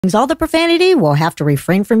All the profanity we'll have to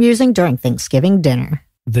refrain from using during Thanksgiving dinner.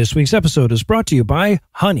 This week's episode is brought to you by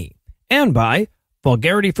Honey and by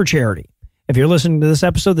Vulgarity for Charity. If you're listening to this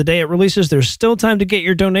episode the day it releases, there's still time to get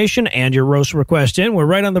your donation and your roast request in. We're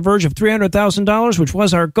right on the verge of $300,000, which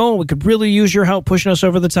was our goal. We could really use your help pushing us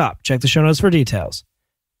over the top. Check the show notes for details.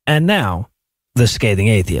 And now, the Scathing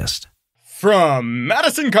Atheist. From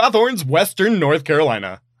Madison Cawthorn's Western North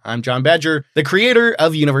Carolina, I'm John Badger, the creator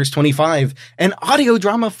of Universe 25, an audio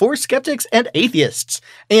drama for skeptics and atheists.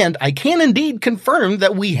 And I can indeed confirm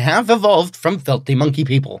that we have evolved from filthy monkey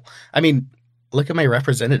people. I mean, look at my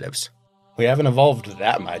representatives. We haven't evolved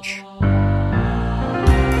that much.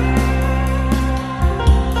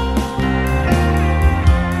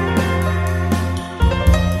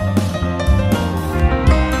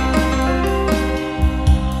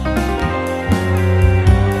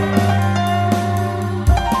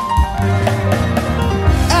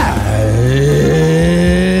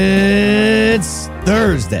 It's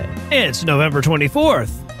Thursday. It's November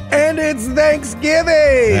 24th. And it's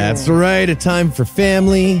Thanksgiving! That's right, a time for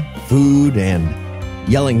family, food, and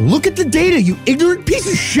yelling, "Look at the data, you ignorant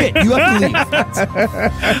piece of shit! You have to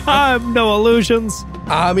leave." I'm Noah Lugeons.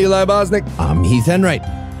 I'm Eli Bosnick. I'm Heath Enright.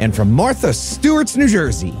 And from Martha Stewart's New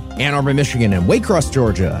Jersey, Ann Arbor, Michigan, and Waycross,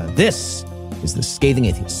 Georgia, this is the Scathing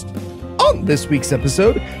Atheist. On this week's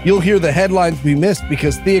episode, you'll hear the headlines we missed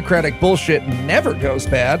because theocratic bullshit never goes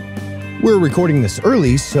bad. We're recording this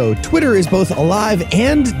early, so Twitter is both alive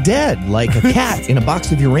and dead, like a cat in a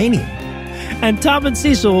box of uranium. And Tom and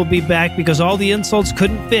Cecil will be back because all the insults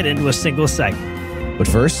couldn't fit into a single segment. But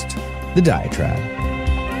first, the diatribe.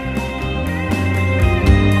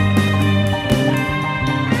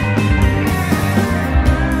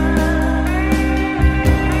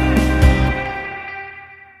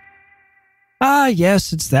 Ah,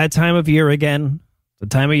 yes, it's that time of year again. The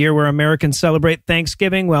time of year where Americans celebrate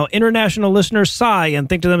Thanksgiving while international listeners sigh and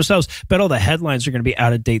think to themselves, bet all the headlines are going to be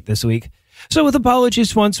out of date this week. So with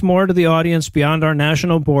apologies once more to the audience beyond our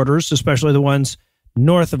national borders, especially the ones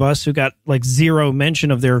north of us who got like zero mention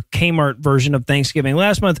of their Kmart version of Thanksgiving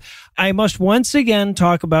last month, I must once again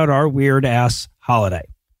talk about our weird-ass holiday.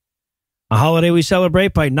 A holiday we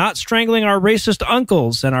celebrate by not strangling our racist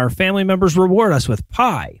uncles and our family members reward us with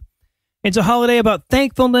pie. It's a holiday about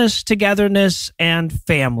thankfulness, togetherness, and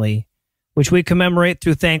family, which we commemorate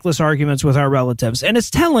through thankless arguments with our relatives. And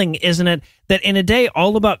it's telling, isn't it, that in a day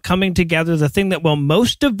all about coming together, the thing that will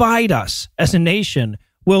most divide us as a nation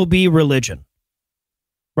will be religion.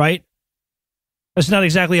 Right? That's not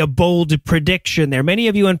exactly a bold prediction there. Many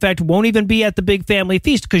of you, in fact, won't even be at the big family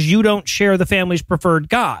feast because you don't share the family's preferred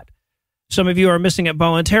God. Some of you are missing it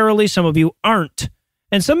voluntarily. Some of you aren't.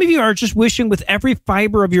 And some of you are just wishing with every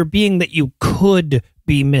fiber of your being that you could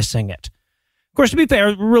be missing it. Of course, to be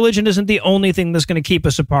fair, religion isn't the only thing that's going to keep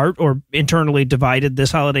us apart or internally divided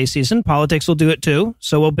this holiday season. Politics will do it too,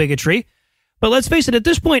 so will bigotry. But let's face it, at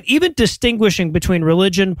this point, even distinguishing between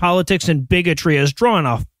religion, politics, and bigotry has drawn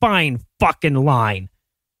a fine fucking line.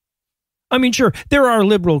 I mean, sure, there are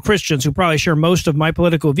liberal Christians who probably share most of my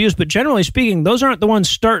political views, but generally speaking, those aren't the ones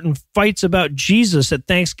starting fights about Jesus at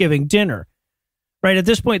Thanksgiving dinner. Right, at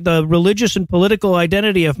this point, the religious and political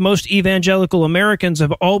identity of most evangelical Americans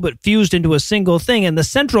have all but fused into a single thing, and the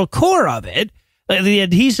central core of it, the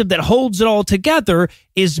adhesive that holds it all together,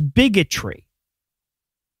 is bigotry.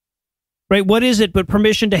 Right, what is it but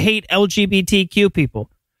permission to hate LGBTQ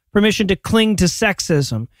people, permission to cling to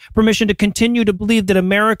sexism, permission to continue to believe that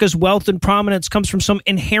America's wealth and prominence comes from some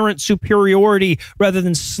inherent superiority rather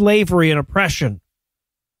than slavery and oppression?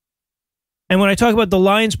 And when I talk about the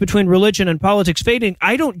lines between religion and politics fading,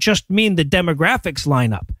 I don't just mean the demographics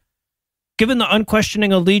line up. Given the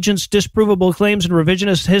unquestioning allegiance, disprovable claims, and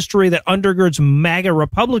revisionist history that undergirds MAGA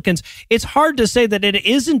Republicans, it's hard to say that it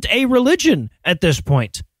isn't a religion at this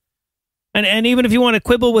point. And even if you want to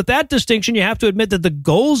quibble with that distinction, you have to admit that the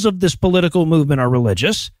goals of this political movement are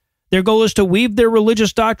religious. Their goal is to weave their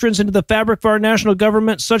religious doctrines into the fabric of our national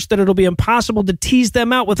government such that it'll be impossible to tease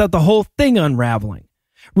them out without the whole thing unraveling.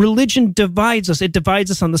 Religion divides us. It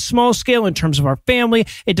divides us on the small scale in terms of our family.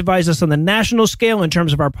 It divides us on the national scale in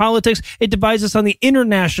terms of our politics. It divides us on the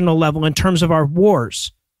international level in terms of our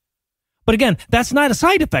wars. But again, that's not a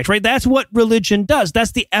side effect, right? That's what religion does.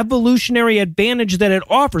 That's the evolutionary advantage that it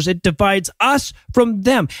offers. It divides us from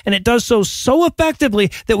them. And it does so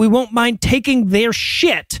effectively that we won't mind taking their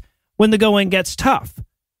shit when the going gets tough.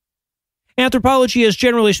 Anthropology is,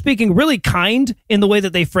 generally speaking, really kind in the way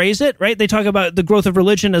that they phrase it, right? They talk about the growth of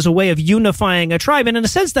religion as a way of unifying a tribe. And in a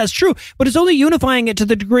sense, that's true, but it's only unifying it to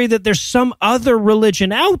the degree that there's some other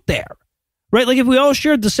religion out there, right? Like if we all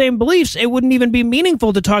shared the same beliefs, it wouldn't even be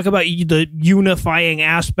meaningful to talk about the unifying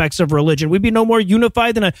aspects of religion. We'd be no more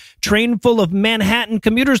unified than a train full of Manhattan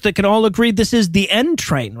commuters that can all agree this is the end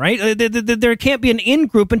train, right? There can't be an in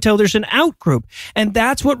group until there's an out group. And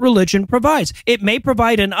that's what religion provides. It may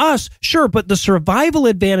provide an us, sure, but the survival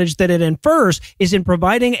advantage that it infers is in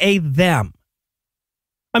providing a them.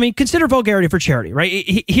 I mean, consider vulgarity for charity,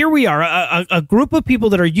 right? Here we are, a group of people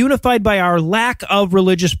that are unified by our lack of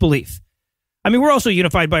religious belief. I mean, we're also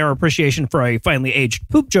unified by our appreciation for a finely aged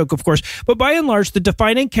poop joke, of course, but by and large, the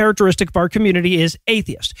defining characteristic of our community is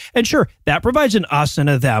atheist. And sure, that provides an us and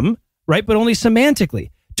a them, right? But only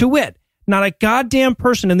semantically. To wit, not a goddamn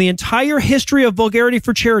person in the entire history of vulgarity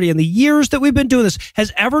for charity in the years that we've been doing this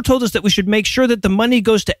has ever told us that we should make sure that the money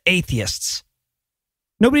goes to atheists.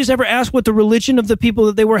 Nobody's ever asked what the religion of the people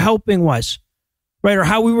that they were helping was. Right, or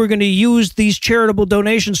how we were going to use these charitable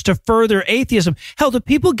donations to further atheism. Hell, the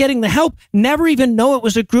people getting the help never even know it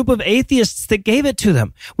was a group of atheists that gave it to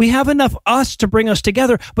them. We have enough us to bring us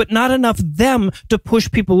together, but not enough them to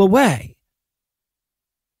push people away.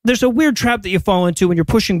 There's a weird trap that you fall into when you're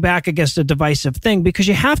pushing back against a divisive thing, because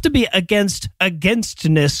you have to be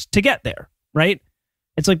againstness to get there, right?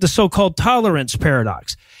 It's like the so-called tolerance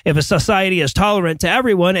paradox. If a society is tolerant to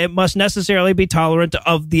everyone, it must necessarily be tolerant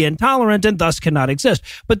of the intolerant and thus cannot exist.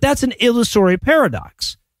 But that's an illusory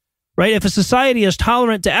paradox, right? If a society is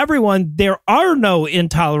tolerant to everyone, there are no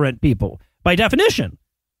intolerant people by definition,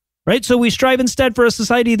 right? So we strive instead for a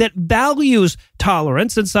society that values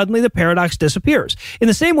tolerance, and suddenly the paradox disappears. In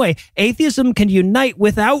the same way, atheism can unite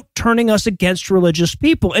without turning us against religious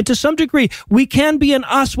people. And to some degree, we can be an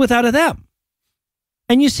us without a them.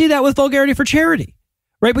 And you see that with vulgarity for charity,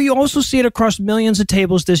 right? But you also see it across millions of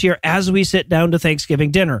tables this year as we sit down to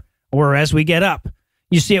Thanksgiving dinner or as we get up.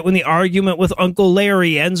 You see it when the argument with Uncle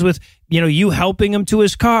Larry ends with, you helping him to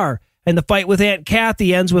his car. And the fight with Aunt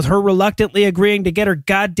Kathy ends with her reluctantly agreeing to get her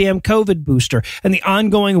goddamn COVID booster. And the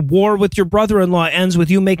ongoing war with your brother-in-law ends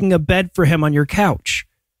with you making a bed for him on your couch.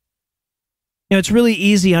 It's really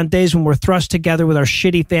easy on days when we're thrust together with our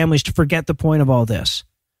shitty families to forget the point of all this.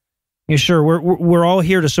 Sure, we're all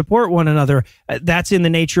here to support one another. That's in the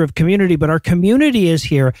nature of community, but our community is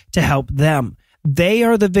here to help them. They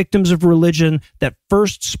are the victims of religion that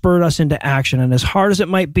first spurred us into action. And as hard as it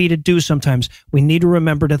might be to do sometimes, we need to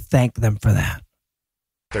remember to thank them for that.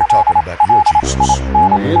 They're talking about your Jesus.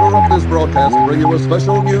 We interrupt this broadcast to bring you a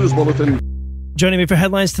special news bulletin. Joining me for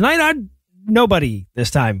headlines tonight, nobody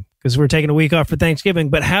this time, because we're taking a week off for Thanksgiving.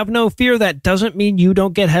 But have no fear, that doesn't mean you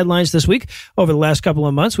don't get headlines this week. Over the last couple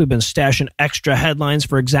of months, we've been stashing extra headlines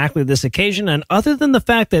for exactly this occasion. And other than the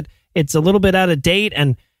fact that it's a little bit out of date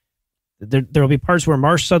and there will be parts where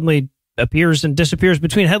Marsh suddenly appears and disappears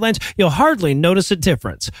between headlines, you'll hardly notice a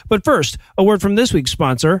difference. But first, a word from this week's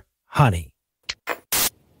sponsor, Honey.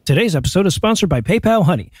 Today's episode is sponsored by PayPal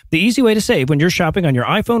Honey, the easy way to save when you're shopping on your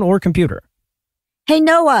iPhone or computer. Hey,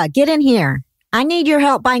 Noah, get in here. I need your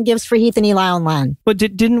help buying gifts for Heath and Eli online. But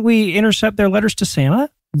didn't we intercept their letters to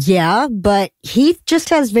Santa? Yeah, but Heath just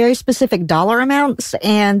has very specific dollar amounts,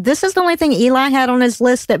 and this is the only thing Eli had on his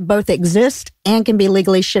list that both exist and can be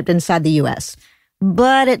legally shipped inside the U.S.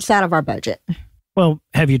 But it's out of our budget. Well,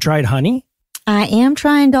 have you tried Honey? I am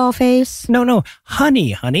trying, Dollface. No.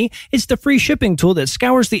 Honey. It's the free shipping tool that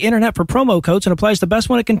scours the internet for promo codes and applies the best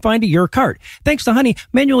one it can find to your cart. Thanks to Honey,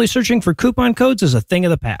 manually searching for coupon codes is a thing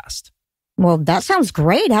of the past. Well, that sounds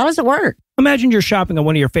great. How does it work? Imagine you're shopping on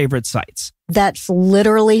one of your favorite sites. That's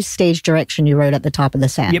literally stage direction you wrote at the top of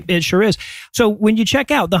the ad. Yep, it sure is. So when you check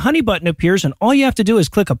out, the Honey button appears and all you have to do is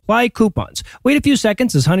click Apply Coupons. Wait a few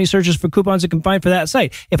seconds as Honey searches for coupons it can find for that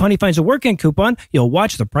site. If Honey finds a working coupon, you'll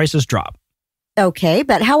watch the prices drop. Okay,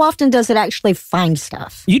 but how often does it actually find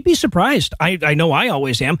stuff? You'd be surprised. I know I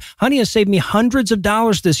always am. Honey has saved me hundreds of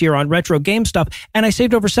dollars this year on retro game stuff, and I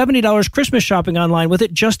saved over $70 Christmas shopping online with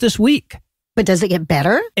it just this week. But does it get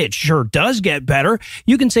better? It sure does get better.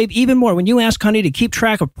 You can save even more when you ask Honey to keep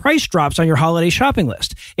track of price drops on your holiday shopping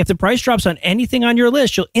list. If the price drops on anything on your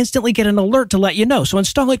list, you'll instantly get an alert to let you know. So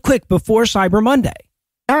install it quick before Cyber Monday.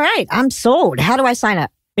 All right, I'm sold. How do I sign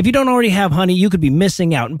up? If you don't already have Honey, you could be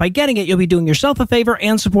missing out. And by getting it, you'll be doing yourself a favor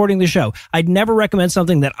and supporting the show. I'd never recommend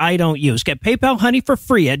something that I don't use. Get PayPal Honey for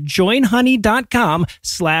free at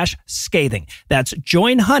joinhoney.com/scathing. That's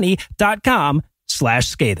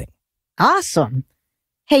joinhoney.com/scathing. Awesome.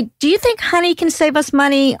 Hey, do you think Honey can save us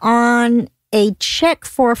money on a check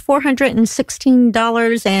for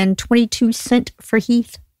 $416.22 for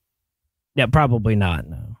Heath? Yeah, probably not,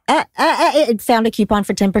 no. It found a coupon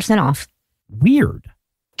for 10% off. Weird.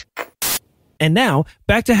 And now,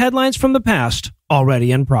 back to headlines from the past,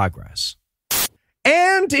 already in progress.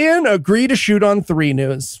 And in Agree to Shoot on 3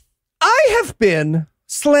 news, I have been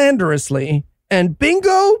slanderously and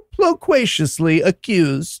bingo loquaciously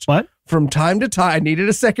accused. What? From time to time, I needed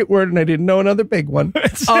a second word and I didn't know another big one,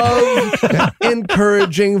 of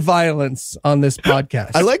encouraging violence on this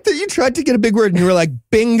podcast. I like that you tried to get a big word and you were like,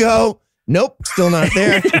 bingo. Nope, still not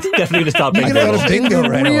there. Definitely to stop I bingo. got a bingo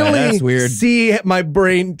right away. Really That's weird. see my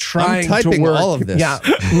brain trying I'm typing to work. all of this. Yeah,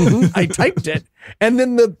 I typed it. And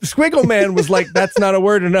then the squiggle man was like, that's not a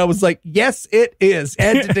word. And I was like, yes, it is.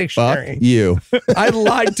 Add to dictionary. Fuck you. I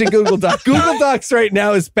lied to Google Docs. Google Docs right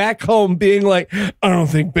now is back home being like, I don't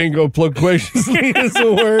think bingo loquaciously is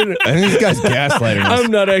a word. I think this guy's gaslighting us.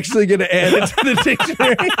 I'm not actually going to add it to the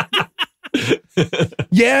dictionary.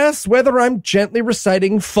 Yes, whether I'm gently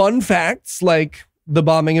reciting fun facts like the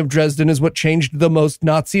bombing of Dresden is what changed the most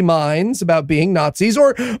Nazi minds about being Nazis,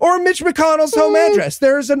 or Mitch McConnell's home address,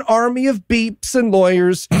 there's an army of beeps and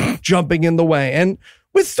lawyers jumping in the way. And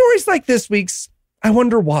with stories like this week's, I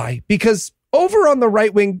wonder why. Because over on the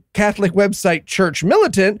right-wing Catholic website Church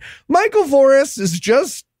Militant, Michael Voris is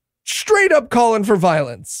just straight up calling for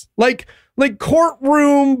violence. Like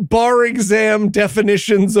courtroom bar exam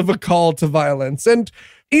definitions of a call to violence. And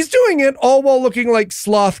he's doing it all while looking like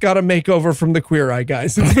Sloth got a makeover from the Queer Eye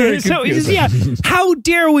guys. It's very confusing. Yeah, how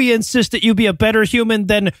dare we insist that you be a better human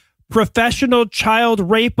than professional child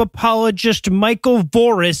rape apologist Michael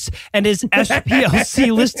Voris and his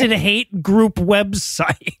SPLC listed hate group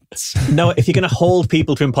website? No, if you're going to hold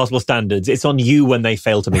people to impossible standards, it's on you when they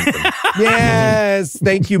fail to meet them. Yes,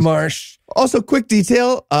 thank you, Marsh. Also, quick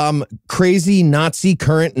detail, crazy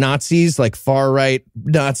current Nazis, like far-right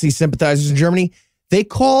Nazi sympathizers in Germany, they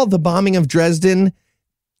call the bombing of Dresden's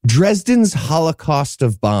Holocaust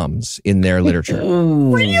of bombs in their literature.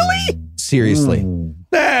 Really? Seriously.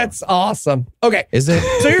 That's awesome. Okay. Is it?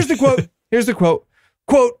 So here's the quote.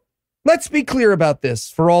 Quote, let's be clear about this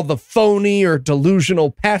for all the phony or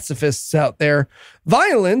delusional pacifists out there.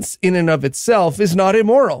 Violence in and of itself is not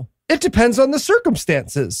immoral. It depends on the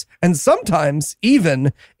circumstances, and sometimes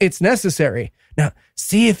even it's necessary. Now,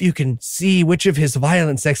 see if you can see which of his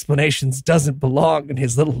violence explanations doesn't belong in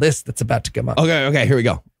his little list that's about to come up. Okay, here we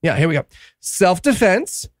go. Yeah, here we go.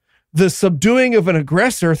 Self-defense, the subduing of an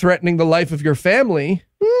aggressor threatening the life of your family,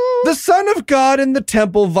 the Son of God in the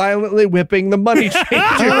temple violently whipping the money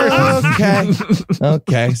changer.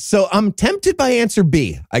 Okay. So I'm tempted by answer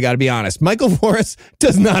B. I got to be honest. Michael Voris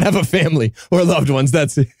does not have a family or loved ones.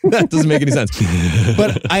 That doesn't make any sense.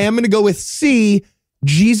 But I am going to go with C,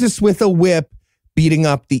 Jesus with a whip beating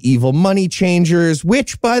up the evil money changers,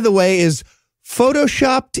 which, by the way, is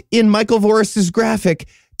photoshopped in Michael Voris's graphic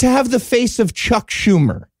to have the face of Chuck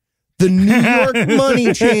Schumer, the New York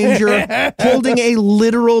money changer, holding a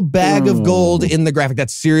literal bag of gold in the graphic.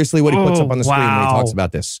 That's seriously what he puts up on the screen when he talks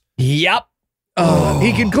about this. Yep.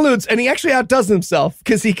 He concludes, and he actually outdoes himself,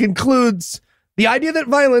 because he concludes, the idea that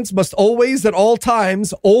violence must always, at all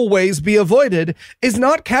times, always be avoided is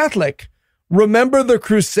not Catholic. Remember the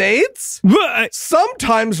Crusades?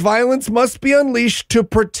 Sometimes violence must be unleashed to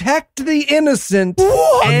protect the innocent.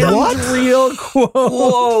 What? Real quote.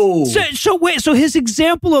 Whoa. So his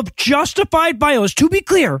example of justified violence, to be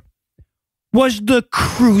clear, was the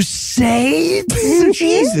Crusades?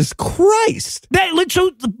 Jesus Christ.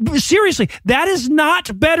 Seriously, that is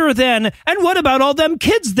not better than, and what about all them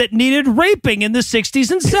kids that needed raping in the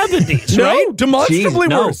 60s and 70s, No, right? demonstrably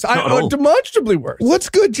no, worse. not at all. Demonstrably worse. What's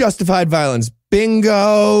good justified violence?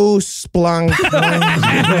 Bingo, Splunk,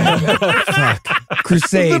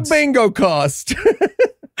 Crusades. The bingo cost.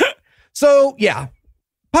 So, yeah.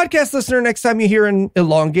 Podcast listener, next time you hear an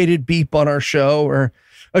elongated beep on our show or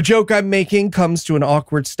a joke I'm making comes to an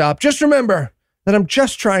awkward stop, just remember that I'm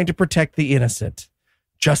just trying to protect the innocent,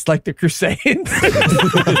 just like the Crusades.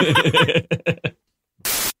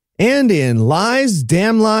 And in lies,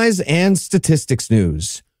 damn lies, and statistics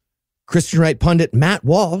news, Christian right pundit Matt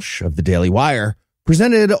Walsh of the Daily Wire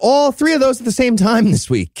presented all three of those at the same time this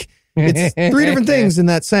week. It's three different things in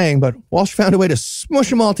that saying, but Walsh found a way to smush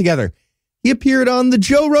them all together. He appeared on the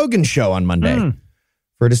Joe Rogan show on Monday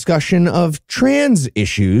for a discussion of trans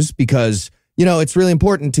issues because, it's really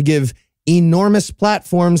important to give enormous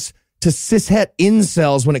platforms to cishet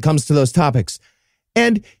incels when it comes to those topics.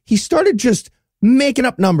 And he started just making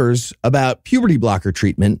up numbers about puberty blocker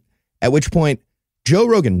treatment, at which point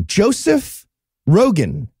Joseph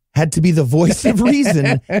Rogan, had to be the voice of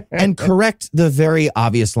reason and correct the very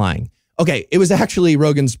obvious lying. Okay, it was actually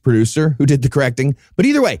Rogan's producer who did the correcting. But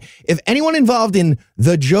either way, if anyone involved in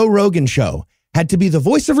the Joe Rogan show had to be the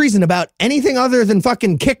voice of reason about anything other than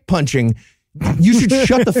fucking kick punching, you should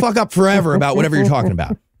shut the fuck up forever about whatever you're talking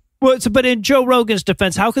about. Well, but in Joe Rogan's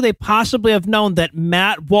defense, how could they possibly have known that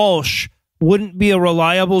Matt Walsh wouldn't be a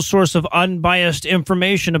reliable source of unbiased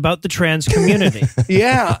information about the trans community?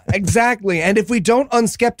 Yeah, exactly. And if we don't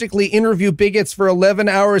unskeptically interview bigots for 11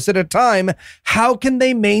 hours at a time, how can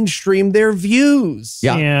they mainstream their views?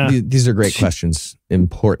 Yeah. These are great questions.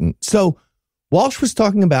 Important. So Walsh was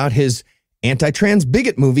talking about his anti-trans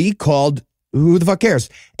bigot movie called Who the Fuck Cares?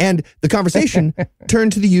 And the conversation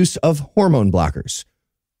turned to the use of hormone blockers.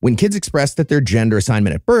 When kids express that their gender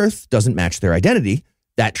assignment at birth doesn't match their identity,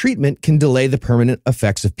 that treatment can delay the permanent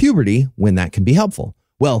effects of puberty when that can be helpful.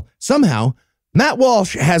 Well, somehow, Matt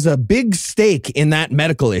Walsh has a big stake in that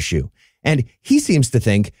medical issue, and he seems to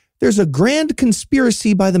think there's a grand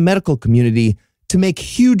conspiracy by the medical community to make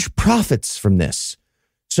huge profits from this.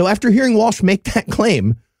 So after hearing Walsh make that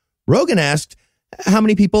claim, Rogan asked, how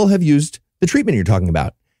many people have used the treatment you're talking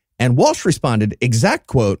about? And Walsh responded, exact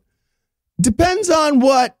quote, depends on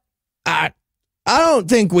what, I don't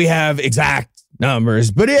think we have exact numbers,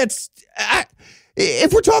 but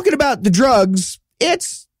if we're talking about the drugs,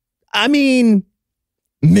 it's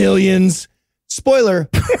millions. Spoiler,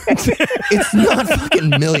 it's not fucking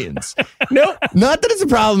millions. Nope. Not that it's a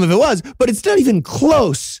problem if it was, but it's not even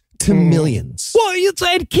close to millions. Well,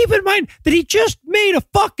 and keep in mind that he just made a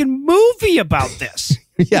fucking movie about this.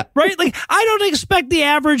 Yeah. Right? Like, I don't expect the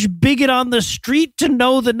average bigot on the street to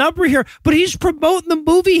know the number here, but he's promoting the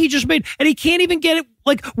movie he just made, and he can't even get it,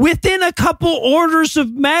 like, within a couple orders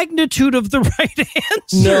of magnitude of the right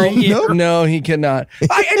answer. No, he cannot.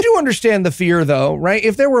 I do understand the fear, though, right?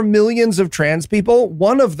 If there were millions of trans people,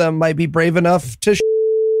 one of them might be brave enough to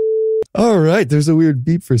All right, there's a weird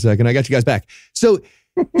beep for a second. I got you guys back. So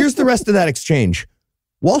here's the rest of that exchange.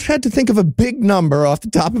 Walsh had to think of a big number off the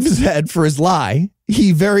top of his head for his lie.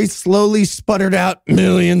 He very slowly sputtered out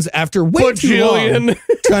millions after way too long,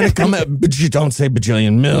 trying to come at, but you don't say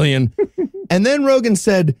bajillion, million. And then Rogan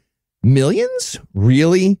said, millions?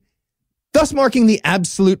 Really? Thus marking the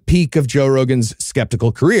absolute peak of Joe Rogan's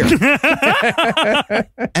skeptical career.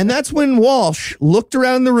 And that's when Walsh looked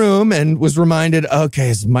around the room and was reminded, okay,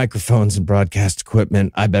 his microphones and broadcast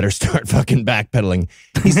equipment, I better start fucking backpedaling.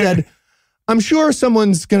 He said, I'm sure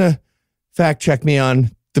someone's going to fact check me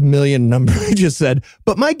on the million number I just said,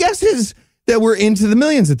 but my guess is that we're into the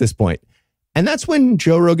millions at this point. And that's when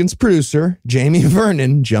Joe Rogan's producer, Jamie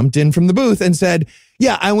Vernon, jumped in from the booth and said,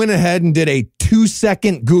 yeah, I went ahead and did a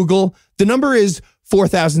 2-second Google. The number is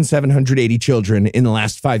 4,780 children in the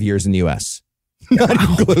last 5 years in the U.S. Not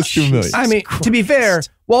even close to a million. I mean, to be fair,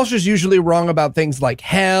 Walsh is usually wrong about things like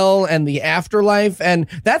hell and the afterlife, and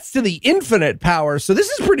that's to the infinite power. So this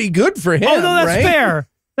is pretty good for him. Oh, no, that's right? fair.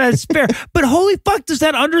 That's fair. But holy fuck, does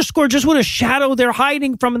that underscore just what a shadow they're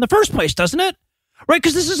hiding from in the first place, doesn't it? Right?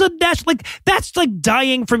 Because this is that's like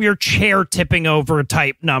dying from your chair tipping over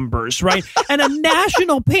type numbers, right? And a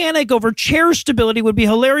national panic over chair stability would be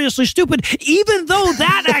hilariously stupid, even though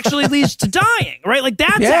that actually leads to dying, right? Like,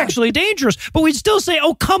 that's actually dangerous. But we'd still say,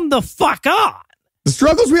 oh, come the fuck on. The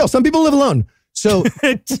struggle's real. Some people live alone. So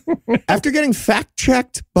after getting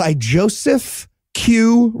fact-checked by Joseph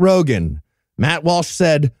Q. Rogan, Matt Walsh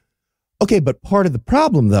said, okay, but part of the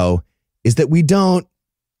problem, though, is that we don't,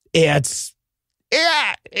 it's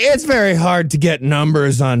very hard to get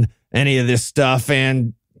numbers on any of this stuff.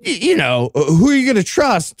 And, you know, who are you going to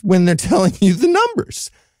trust when they're telling you the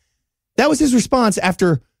numbers? That was his response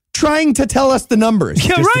after trying to tell us the numbers.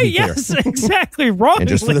 Yeah, right. Yes, exactly. Wrong. And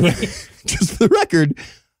just for the record,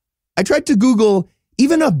 I tried to Google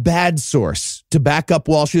even a bad source to back up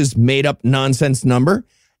Walsh's made up nonsense number,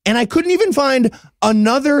 and I couldn't even find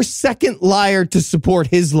another second liar to support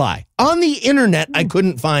his lie. On the internet, I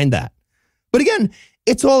couldn't find that. But again,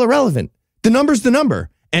 it's all irrelevant. The number's the number.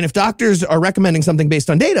 And if doctors are recommending something based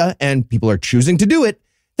on data and people are choosing to do it,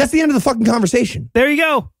 that's the end of the fucking conversation. There you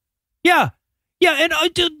go. Yeah. Yeah, and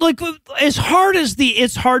like, as hard as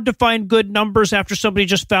it's hard to find good numbers after somebody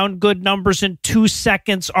just found good numbers in 2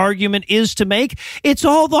 seconds argument is to make, it's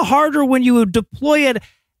all the harder when you deploy it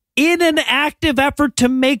in an active effort to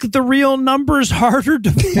make the real numbers harder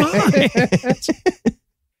to find.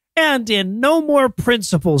 And in no more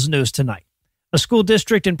principals news tonight, a school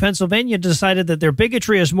district in Pennsylvania decided that their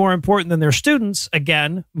bigotry is more important than their students.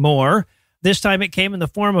 Again, more. This time it came in the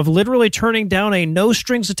form of literally turning down a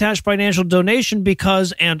no-strings-attached financial donation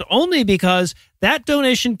because, and only because, that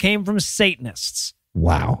donation came from Satanists.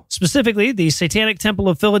 Wow. Specifically, the Satanic Temple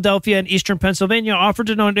of Philadelphia in eastern Pennsylvania offered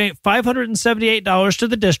to donate $578 to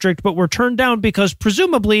the district, but were turned down because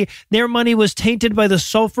presumably their money was tainted by the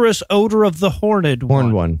sulfurous odor of the horned one.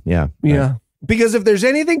 Horned one, yeah. Yeah. Because if there's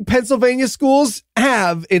anything Pennsylvania schools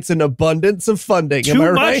have, it's an abundance of funding. Am I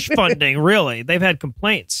Too right? much funding, really. They've had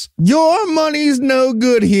complaints. Your money's no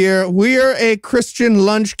good here. We're a Christian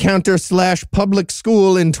lunch counter / public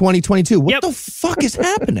school in 2022. What the fuck is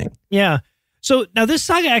happening? Yeah. So now this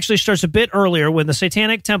saga actually starts a bit earlier when the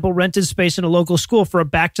Satanic Temple rented space in a local school for a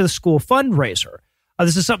back-to-the-school fundraiser.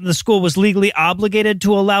 This is something the school was legally obligated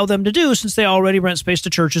to allow them to do since they already rent space to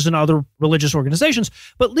churches and other religious organizations.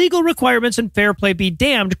 But legal requirements and fair play be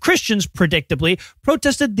damned, Christians, predictably,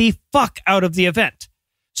 protested the fuck out of the event.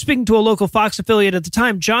 Speaking to a local Fox affiliate at the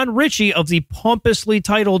time, John Ritchie of the pompously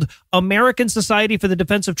titled American Society for the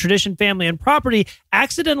Defense of Tradition, Family, and Property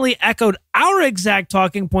accidentally echoed our exact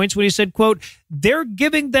talking points when he said, quote, "They're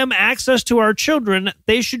giving them access to our children.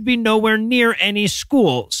 They should be nowhere near any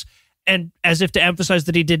schools." And as if to emphasize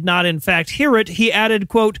that he did not, in fact, hear it, he added,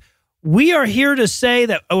 quote, "We are here to say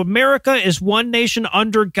that America is one nation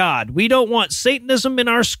under God. We don't want Satanism in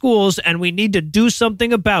our schools, and we need to do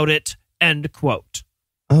something about it," end quote.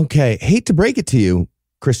 Okay, hate to break it to you,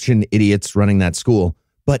 Christian idiots running that school,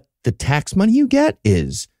 but the tax money you get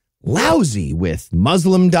is lousy with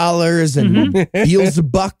Muslim dollars and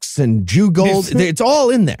Beelzebucks and Jew gold. It's all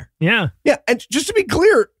in there. Yeah. Yeah, and just to be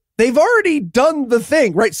clear, they've already done the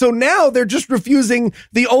thing, right? So now they're just refusing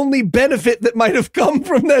the only benefit that might have come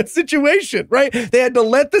from that situation, right? They had to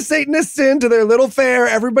let the Satanists into their little fair.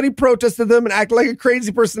 Everybody protested them and acted like a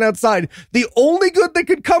crazy person outside. The only good that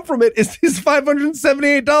could come from it is this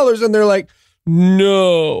 $578. And they're like,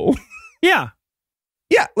 no. Yeah.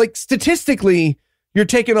 Yeah, like statistically, you're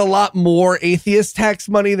taking a lot more atheist tax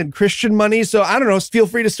money than Christian money. So I don't know. Feel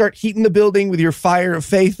free to start heating the building with your fire of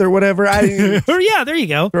faith or whatever. Yeah, there you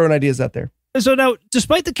go. Throwing ideas out there. So now,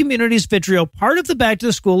 despite the community's vitriol, part of the Back to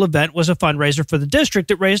the School event was a fundraiser for the district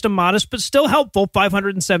that raised a modest but still helpful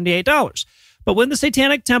 $578. But when the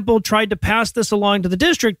Satanic Temple tried to pass this along to the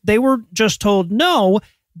district, they were just told no.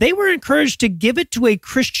 They were encouraged to give it to a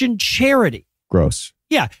Christian charity. Gross.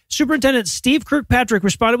 Yeah. Superintendent Steve Kirkpatrick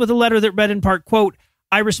responded with a letter that read in part, quote,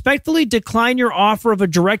 "I respectfully decline your offer of a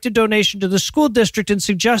directed donation to the school district and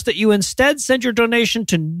suggest that you instead send your donation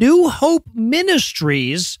to New Hope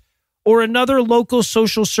Ministries or another local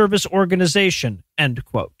social service organization," end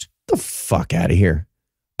quote. Get the fuck out of here.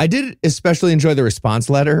 I did especially enjoy the response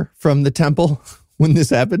letter from the temple when this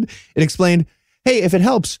happened. It explained, hey, if it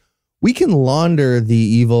helps, we can launder the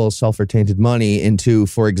evil sulfur-tainted money into,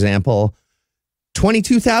 for example,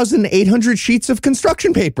 22,800 sheets of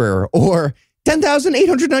construction paper or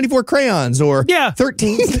 10,894 crayons or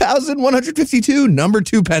 13,152 number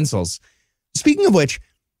 2 pencils. Speaking of which,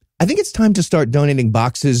 I think it's time to start donating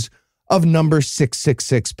boxes of number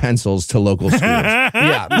 666 pencils to local schools.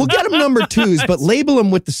 Yeah, we'll get them number 2s, but label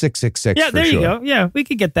them with the 666. Yeah, there you go. Yeah, we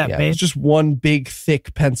could get that made. It's just one big,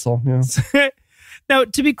 thick pencil. Yeah. Now,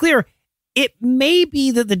 to be clear, it may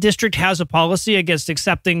be that the district has a policy against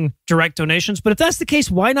accepting direct donations, but if that's the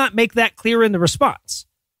case, why not make that clear in the response?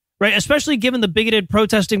 Right? Especially given the bigoted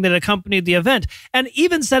protesting that accompanied the event. And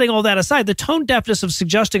even setting all that aside, the tone deafness of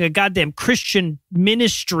suggesting a goddamn Christian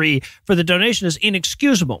ministry for the donation is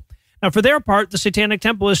inexcusable. Now, for their part, the Satanic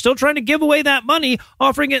Temple is still trying to give away that money,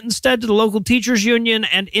 offering it instead to the local teachers union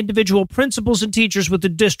and individual principals and teachers with the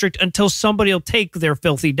district until somebody will take their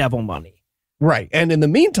filthy devil money. Right. And in the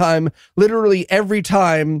meantime, literally every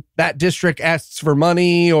time that district asks for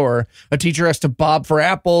money or a teacher has to bob for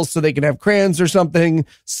apples so they can have crayons or something,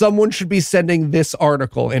 someone should be sending this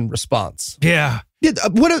article in response. Yeah.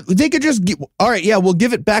 What they could just all right, yeah, we'll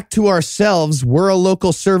give it back to ourselves. We're a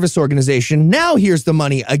local service organization. Now here's the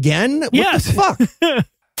money again. What the fuck?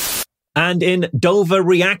 And in Dover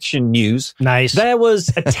reaction news, there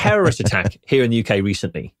was a terrorist attack here in the UK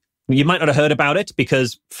recently. You might not have heard about it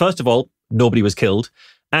because, first of all, nobody was killed.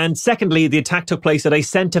 And secondly, the attack took place at a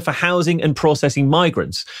centre for housing and processing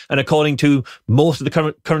migrants. And according to most of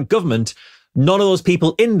the current government, none of those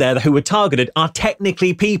people in there who were targeted are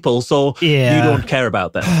technically people, so you don't care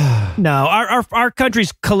about them. No, our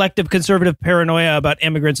country's collective conservative paranoia about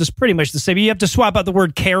immigrants is pretty much the same. You have to swap out the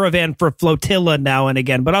word caravan for flotilla now and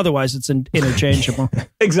again, but otherwise it's interchangeable.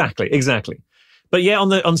 Exactly. But yeah,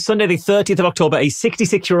 on Sunday, the 30th of October, a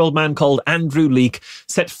 66-year-old man called Andrew Leake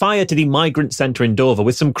set fire to the migrant centre in Dover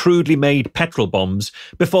with some crudely made petrol bombs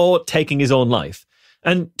before taking his own life.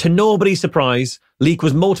 And to nobody's surprise, Leake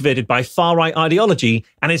was motivated by far-right ideology,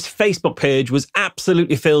 and his Facebook page was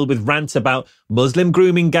absolutely filled with rants about Muslim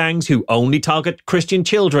grooming gangs who only target Christian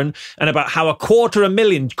children, and about how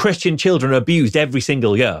 250,000 Christian children are abused every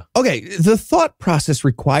single year. Okay, the thought process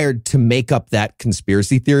required to make up that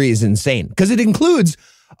conspiracy theory is insane, because it includes,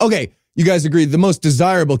 okay, you guys agree the most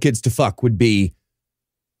desirable kids to fuck would be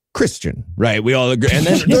Christian, right? We all agree. And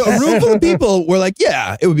then a room full of people were like,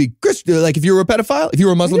 yeah, it would be Christian. Like if you were a pedophile, if you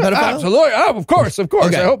were a Muslim pedophile. Absolutely. Oh, of course. Okay.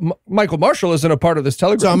 I hope Michael Marshall isn't a part of this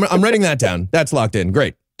telegram. So I'm writing that down. That's locked in.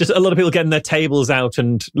 Great. Just a lot of people getting their tables out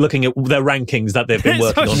and looking at their rankings that they've been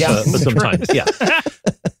working on for some time. Yeah.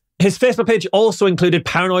 His Facebook page also included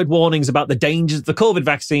paranoid warnings about the dangers of the COVID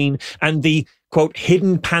vaccine and the, quote,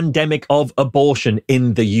 hidden pandemic of abortion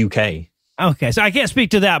in the UK. Okay, so I can't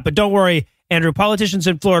speak to that, but don't worry, Andrew. Politicians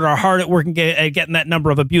in Florida are hard at work at getting that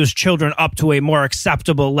number of abused children up to a more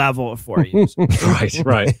acceptable level for you.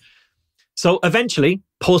 Right. So eventually,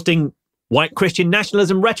 posting white Christian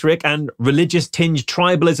nationalism rhetoric and religious-tinged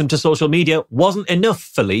tribalism to social media wasn't enough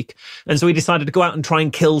for Leak, and so he decided to go out and try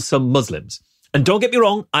and kill some Muslims. And don't get me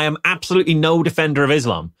wrong, I am absolutely no defender of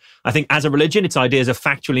Islam. I think as a religion, its ideas are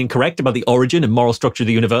factually incorrect about the origin and moral structure of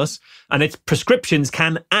the universe, and its prescriptions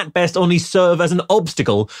can, at best, only serve as an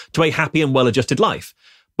obstacle to a happy and well-adjusted life.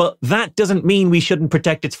 But that doesn't mean we shouldn't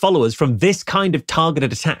protect its followers from this kind of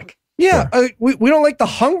targeted attack. Yeah, we don't like the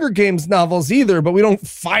Hunger Games novels either, but we don't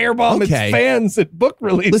firebomb its fans at book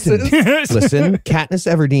releases. Listen,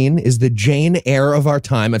 Katniss Everdeen is the Jane Eyre of our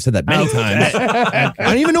time. I've said that many times. I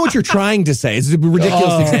don't even know what you're trying to say. It's a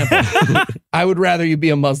ridiculous example. I would rather you be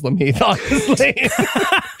a Muslim, Heath, honestly.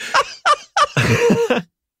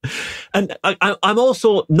 And I'm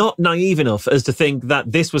also not naive enough as to think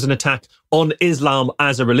that this was an attack on Islam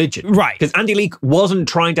as a religion. Right. Because Andy Leak wasn't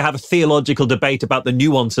trying to have a theological debate about the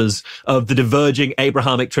nuances of the diverging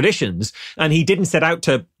Abrahamic traditions. And he didn't set out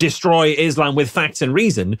to destroy Islam with facts and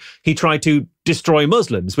reason. He tried to destroy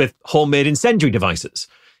Muslims with homemade incendiary devices.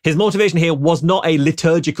 His motivation here was not a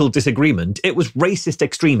liturgical disagreement. It was racist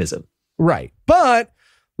extremism. Right. But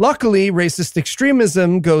luckily, racist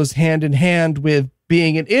extremism goes hand in hand with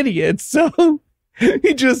being an idiot, so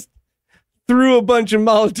he just threw a bunch of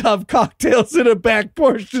Molotov cocktails in a back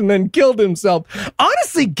porch and then killed himself.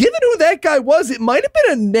 Honestly, given who that guy was, it might have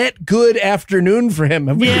been a net good afternoon for him.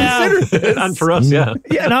 Have we considered this? And for us, yeah.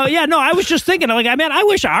 No, I was just thinking, like, I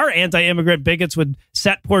wish our anti-immigrant bigots would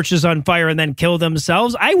set porches on fire and then kill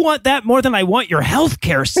themselves. I want that more than I want your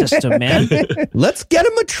healthcare system, man. Let's get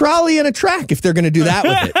them a trolley and a track if they're going to do that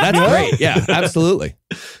with it. That's great. Yeah, absolutely.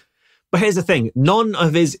 But here's the thing. None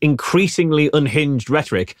of his increasingly unhinged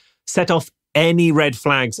rhetoric set off any red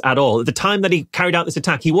flags at all. At the time that he carried out this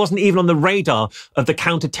attack, he wasn't even on the radar of the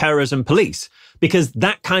counter-terrorism police, because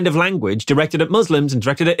that kind of language directed at Muslims and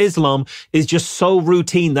directed at Islam is just so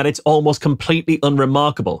routine that it's almost completely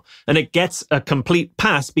unremarkable. And it gets a complete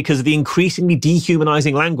pass because of the increasingly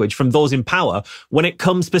dehumanizing language from those in power when it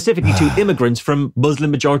comes specifically to immigrants from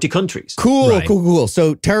Muslim-majority countries. Cool.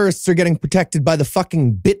 So terrorists are getting protected by the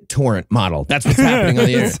fucking BitTorrent model. That's what's happening on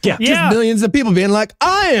the internet. Just millions of people being like,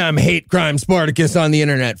 I am hate crime Spartacus on the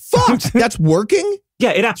internet. Fuck, that's working?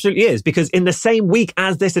 Yeah, it absolutely is, because in the same week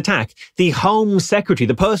as this attack, the Home Secretary,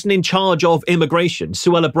 the person in charge of immigration,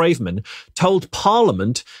 Suella Braverman, told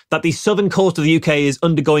Parliament that the southern coast of the UK is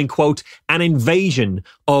undergoing, quote, an invasion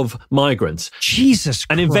of migrants. Jesus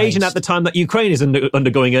Christ. An invasion at the time that Ukraine is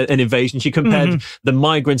undergoing an invasion. She compared the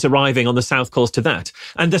migrants arriving on the south coast to that.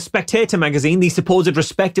 And the Spectator magazine, the supposed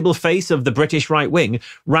respectable face of the British right wing,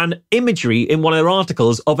 ran imagery in one of their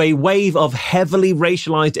articles of a wave of heavily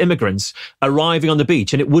racialized immigrants arriving on the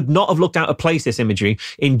beach, and it would not have looked out of place, this imagery,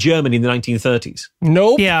 in Germany in the 1930s.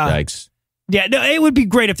 Nope. Yeah. Yikes. Yeah, no, it would be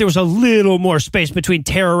great if there was a little more space between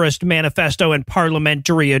terrorist manifesto and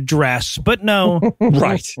parliamentary address, but no.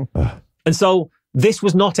 Right. And so this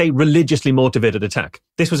was not a religiously motivated attack.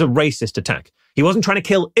 This was a racist attack. He wasn't trying to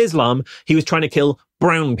kill Islam, he was trying to kill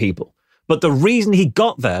brown people. But the reason he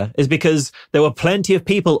got there is because there were plenty of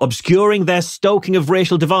people obscuring their stoking of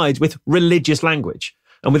racial divides with religious language.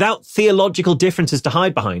 And without theological differences to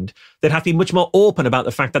hide behind, they'd have to be much more open about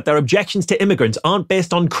the fact that their objections to immigrants aren't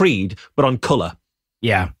based on creed, but on colour.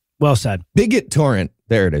 Yeah, well said. BitTorrent.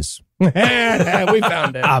 There it is. We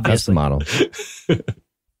found it. Obviously. That's the model.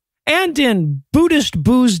 And in Buddhist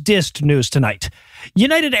booze dist news tonight,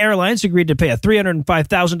 United Airlines agreed to pay a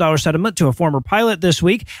 $305,000 settlement to a former pilot this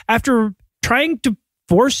week after trying to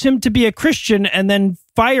force him to be a Christian and then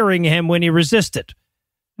firing him when he resisted.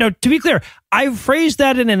 Now, to be clear, I phrased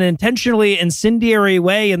that in an intentionally incendiary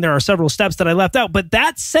way, and there are several steps that I left out, but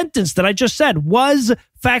that sentence that I just said was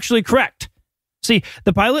factually correct. See,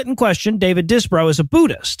 the pilot in question, David Disbrow, is a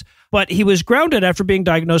Buddhist, but he was grounded after being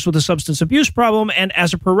diagnosed with a substance abuse problem, and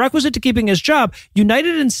as a prerequisite to keeping his job,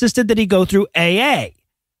 United insisted that he go through AA,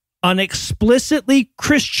 an explicitly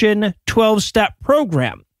Christian 12-step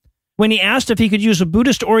program. When he asked if he could use a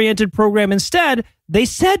Buddhist-oriented program instead, they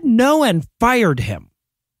said no and fired him.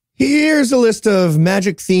 Here's a list of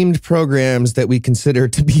magic-themed programs that we consider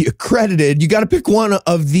to be accredited. You got to pick one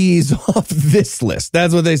of these off this list.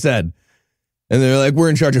 That's what they said. And they're like,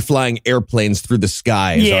 we're in charge of flying airplanes through the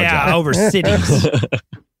sky. Yeah, over cities.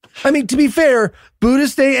 I mean, to be fair,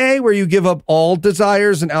 Buddhist AA, where you give up all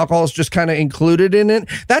desires and alcohol is just kind of included in it,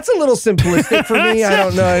 that's a little simplistic for me. I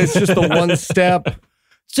don't know. It's just the one step.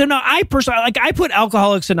 So no, I personally, I put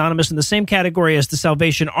Alcoholics Anonymous in the same category as the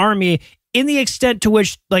Salvation Army in the extent to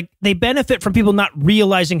which they benefit from people not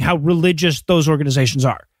realizing how religious those organizations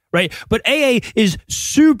are, right? But AA is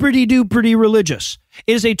super-duper religious.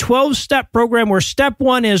 It is a 12-step program where step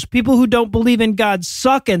 1 is people who don't believe in God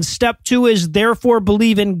suck, and step 2 is therefore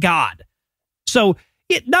believe in God. So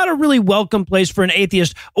not a really welcome place for an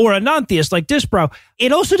atheist or a non-theist like Disbrow.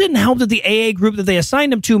 It also didn't help that the AA group that they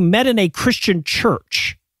assigned him to met in a Christian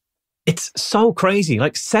church. It's so crazy.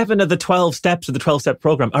 7 of the 12 steps of the 12-step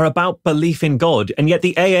program are about belief in God, and yet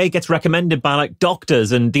the AA gets recommended by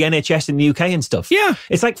doctors and the NHS in the UK and stuff. Yeah.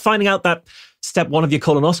 It's like finding out that step 1 of your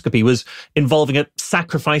colonoscopy was involving a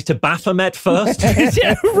sacrifice to Baphomet first.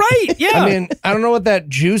 Yeah, right, yeah. I mean, I don't know what that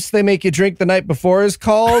juice they make you drink the night before is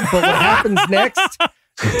called, but what happens next,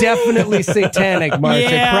 definitely satanic, March.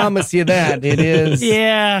 Yeah. I promise you that. It is.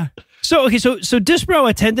 Yeah. So Disbrow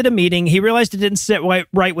attended a meeting. He realized it didn't sit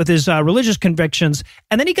right with his religious convictions,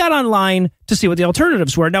 and then he got online to see what the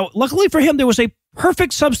alternatives were. Now, luckily for him, there was a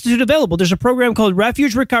perfect substitute available. There's a program called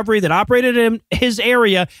Refuge Recovery that operated in his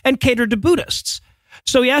area and catered to Buddhists.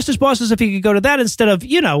 So he asked his bosses if he could go to that instead of,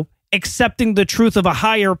 accepting the truth of a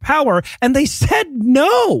higher power, and they said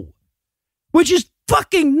no, which is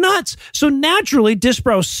fucking nuts. So naturally,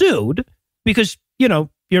 Disbrow sued because,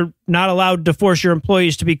 you're not allowed to force your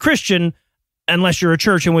employees to be Christian unless you're a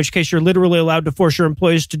church, in which case you're literally allowed to force your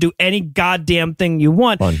employees to do any goddamn thing you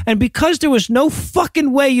want. Fun. And because there was no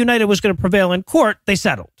fucking way United was going to prevail in court, they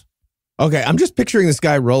settled. Okay, I'm just picturing this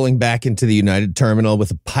guy rolling back into the United terminal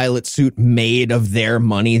with a pilot suit made of their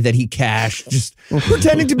money that he cashed, just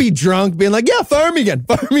pretending to be drunk, being like, yeah, fire me again.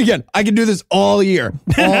 I can do this all year.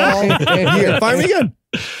 Fire me again.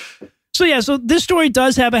 So this story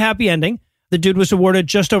does have a happy ending. The dude was awarded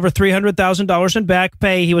just over $300,000 in back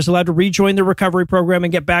pay. He was allowed to rejoin the recovery program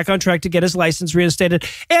and get back on track to get his license reinstated.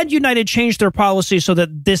 And United changed their policy so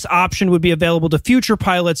that this option would be available to future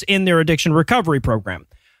pilots in their addiction recovery program,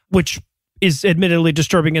 which is admittedly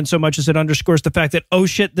disturbing in so much as it underscores the fact that, oh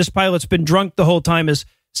shit, this pilot's been drunk the whole time is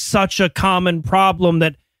such a common problem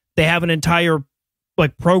that they have an entire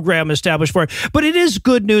program established for it. But it is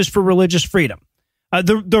good news for religious freedom.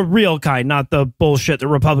 The real kind, not the bullshit that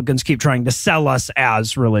Republicans keep trying to sell us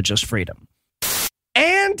as religious freedom.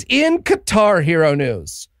 And in Qatar hero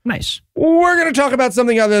news. Nice. We're going to talk about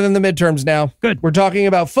something other than the midterms now. Good. We're talking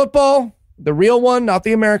about football, the real one, not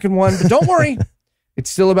the American one. But don't worry, it's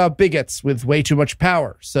still about bigots with way too much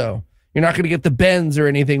power. So you're not going to get the bends or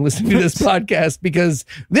anything listening to this podcast, because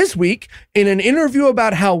this week, in an interview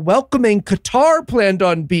about how welcoming Qatar planned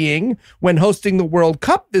on being when hosting the World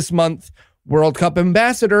Cup this month, World Cup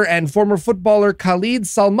ambassador and former footballer Khalid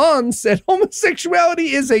Salman said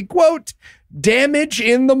homosexuality is a, quote, damage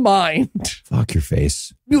in the mind. Fuck your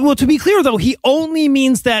face. Well, to be clear, though, he only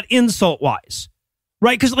means that insult-wise,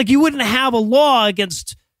 right? Because, you wouldn't have a law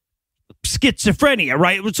against schizophrenia,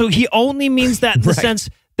 right? So he only means that in the sense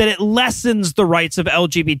that it lessens the rights of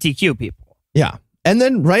LGBTQ people. Yeah. And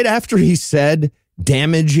then right after he said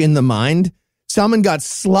damage in the mind, Salman got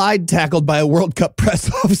slide tackled by a World Cup press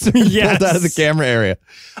officer and pulled out of the camera area.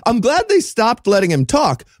 I'm glad they stopped letting him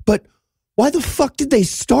talk, but why the fuck did they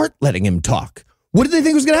start letting him talk? What did they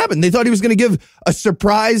think was going to happen? They thought he was going to give a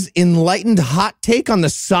surprise, enlightened hot take on the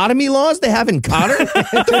sodomy laws they have in Qatar?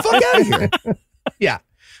 Get the fuck out of here. Yeah.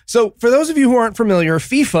 So for those of you who aren't familiar,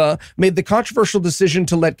 FIFA made the controversial decision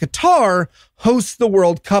to let Qatar host the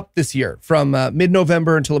World Cup this year from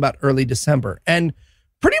mid-November until about early December. And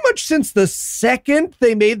pretty much since the second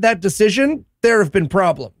they made that decision, there have been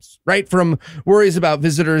problems, right? From worries about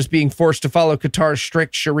visitors being forced to follow Qatar's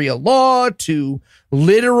strict Sharia law to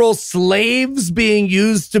literal slaves being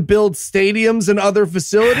used to build stadiums and other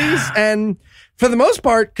facilities. And for the most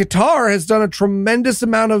part, Qatar has done a tremendous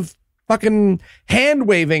amount of fucking hand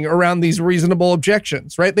waving around these reasonable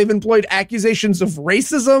objections, right? They've employed accusations of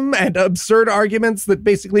racism and absurd arguments that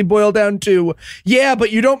basically boil down to, yeah,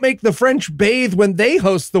 but you don't make the French bathe when they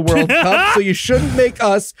host the World Cup, so you shouldn't make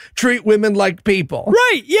us treat women like people.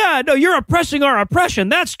 Right. Yeah. No, you're oppressing our oppression.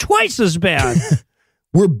 That's twice as bad.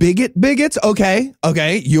 We're bigots? Okay.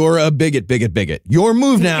 You're a bigot. Your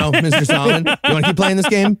move now, Mr. Salman. You want to keep playing this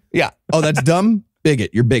game? Yeah. Oh, that's dumb?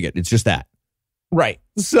 Bigot. You're bigot. It's just that. Right.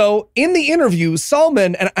 So in the interview,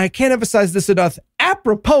 Salman, and I can't emphasize this enough,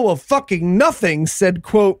 apropos of fucking nothing, said,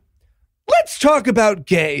 quote, "Let's talk about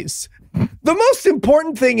gays. The most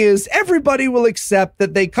important thing is everybody will accept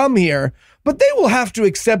that they come here, but they will have to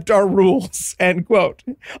accept our rules," end quote.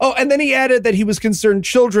 Oh, and then he added that he was concerned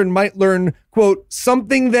children might learn, quote,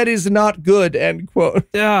 "something that is not good," end quote.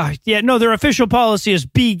 Yeah, no, their official policy is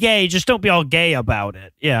be gay, just don't be all gay about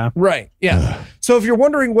it. Yeah. Right, yeah. So if you're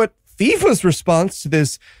wondering what FIFA's response to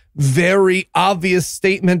this very obvious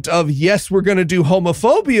statement of, yes, we're going to do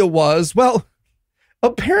homophobia was, well,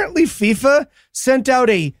 apparently FIFA sent out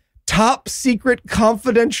a top secret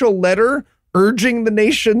confidential letter urging the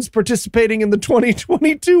nations participating in the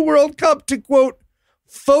 2022 World Cup to, quote,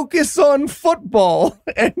 "focus on football,"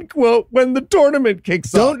 end quote, when the tournament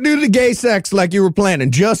kicks off. Don't do the gay sex like you were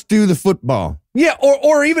planning. Just do the football. Yeah,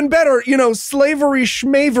 or even better, slavery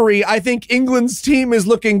schmavery. I think England's team is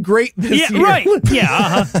looking great this year. Right.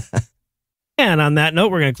 Yeah. And on that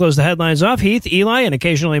note, we're going to close the headlines off. Heath, Eli, and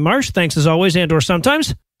occasionally Marsh. Thanks as always, and or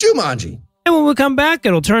sometimes. Jumanji. And when we come back,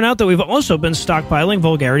 it'll turn out that we've also been stockpiling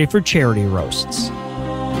vulgarity for charity roasts.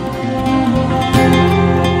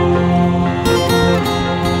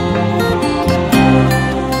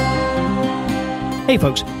 Hey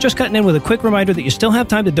folks, just cutting in with a quick reminder that you still have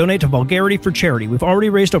time to donate to Vulgarity for Charity. We've already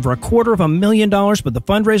raised over $250,000, but the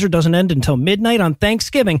fundraiser doesn't end until midnight on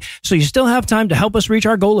Thanksgiving, so you still have time to help us reach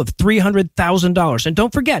our goal of $300,000. And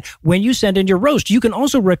don't forget, when you send in your roast, you can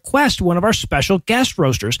also request one of our special guest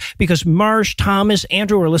roasters, because Marsh, Thomas,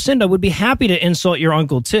 Andrew, or Lucinda would be happy to insult your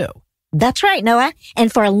uncle too. That's right, Noah.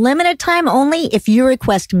 And for a limited time only, if you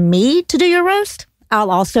request me to do your roast,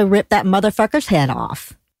 I'll also rip that motherfucker's head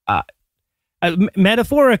off.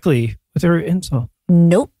 Metaphorically, with her insult.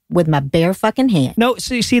 Nope, with my bare fucking hand. No,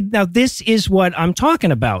 see, now this is what I'm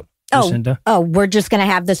talking about, Lucinda. Oh, we're just going to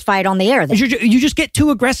have this fight on the air then. You just get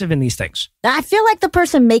too aggressive in these things. I feel like the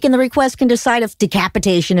person making the request can decide if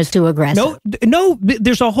decapitation is too aggressive. No,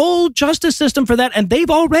 there's a whole justice system for that, and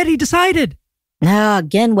they've already decided.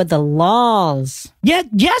 Again with the laws. Yeah,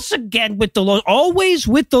 yes, again with the laws. Always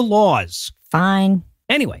with the laws. Fine.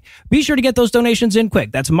 Anyway, be sure to get those donations in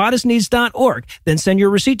quick. That's modestneeds.org. Then send your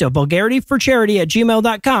receipt to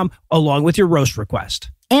vulgarityforcharity@gmail.com along with your roast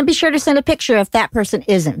request. And be sure to send a picture if that person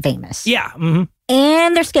isn't famous. Yeah. Mm-hmm.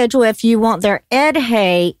 And their schedule if you want their Ed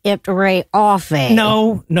Hay Iptray off.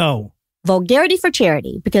 No. Vulgarity for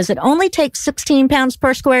Charity, because it only takes 16 pounds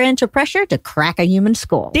per square inch of pressure to crack a human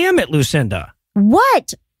skull. Damn it, Lucinda.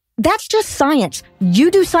 What? That's just science.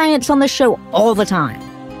 You do science on this show all the time.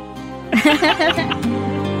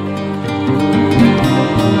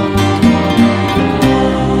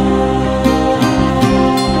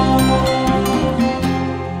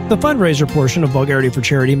 The fundraiser portion of Vulgarity for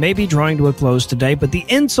Charity may be drawing to a close today, but the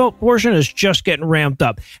insult portion is just getting ramped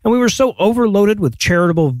up. And we were so overloaded with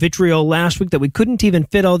charitable vitriol last week that we couldn't even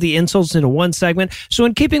fit all the insults into one segment. So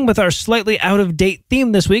in keeping with our slightly out-of-date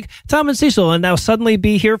theme this week, Tom and Cecil will now suddenly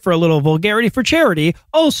be here for a little Vulgarity for Charity,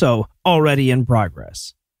 also already in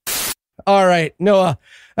progress. All right, Noah,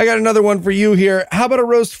 I got another one for you here. How about a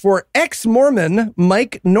roast for ex-Mormon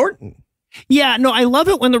Mike Norton? Yeah, no, I love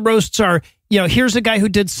it when the roasts are, here's a guy who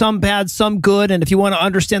did some bad, some good, and if you want to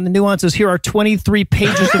understand the nuances, here are 23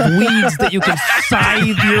 pages of weeds that you can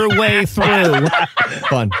scythe your way through.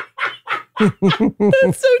 Fun.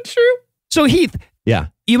 That's so true. So, Heath. Yeah.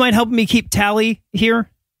 You might help me keep tally here?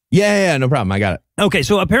 Yeah, no problem. I got it. Okay,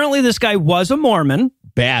 so apparently this guy was a Mormon.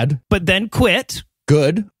 Bad. But then quit.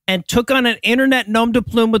 Good. And took on an internet nom de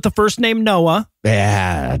plume with the first name Noah.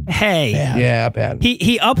 Bad. Hey. Bad. Yeah, bad.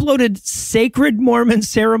 He uploaded sacred Mormon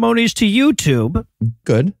ceremonies to YouTube.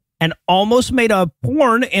 Good. And almost made a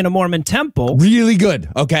porn in a Mormon temple. Really good.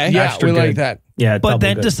 Okay. Yeah, Extra we good. like that. Yeah, but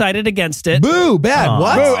then good. decided against it. Boo, bad.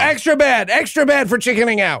 What? Boo, extra bad for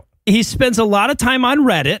chickening out. He spends a lot of time on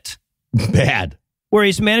Reddit. Bad. Where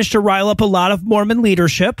he's managed to rile up a lot of Mormon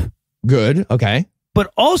leadership. Good. Okay. But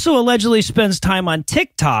also allegedly spends time on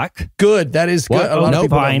TikTok. Good. That is good. What? A lot of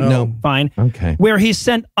people fine. don't know. No, fine. Okay. Where he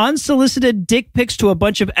sent unsolicited dick pics to a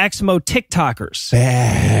bunch of Exmo TikTokers.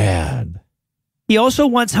 Bad. He also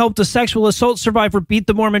once helped a sexual assault survivor beat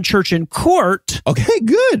the Mormon church in court. Okay,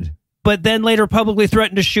 good. But then later publicly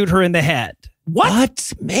threatened to shoot her in the head.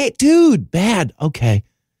 What? Man, dude, bad. Okay.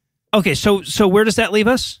 Okay, so where does that leave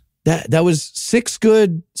us? That was 6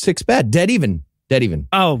 good, 6 bad. Dead even.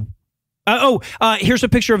 Here's a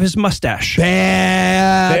picture of his mustache.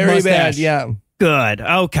 Bad. Very mustache. bad, yeah. Good.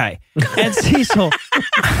 Okay. And Cecil,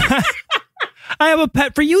 I have a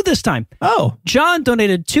pet for you this time. Oh. John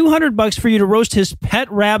donated $200 for you to roast his pet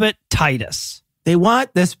rabbit, Titus. They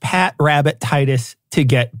want this Pat Rabbit Titus to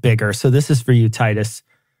get bigger. So this is for you, Titus.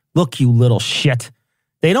 Look, you little shit.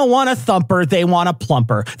 They don't want a thumper. They want a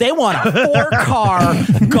plumper. They want a 4-car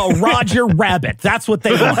Roger Rabbit. That's what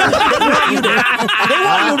they want. They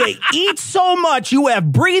want you to eat so much you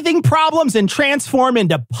have breathing problems and transform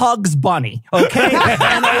into Pug's Bunny. Okay?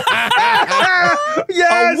 And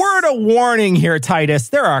a word of warning here, Titus.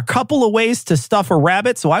 There are a couple of ways to stuff a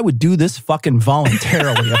rabbit, so I would do this fucking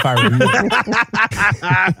voluntarily if I were you.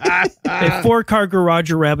 A 4-car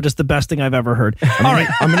Roger Rabbit is the best thing I've ever heard. All right.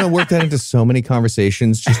 I'm going to work that into so many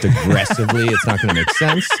conversations just aggressively. It's not going to make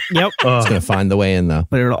sense. Yep. It's going to find the way in, though.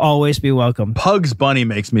 But it'll always be welcome. Pug's Bunny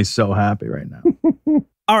makes me so happy right now.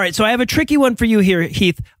 All right, so I have a tricky one for you here,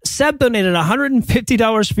 Heath. Seb donated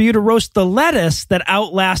 $150 for you to roast the lettuce that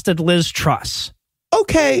outlasted Liz Truss.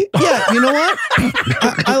 Okay, yeah, you know what?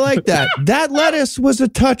 I like that. That lettuce was a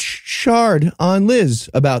touch shard on Liz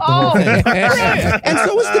about the whole thing. And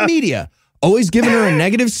so was the media. Always giving her a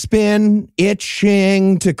negative spin,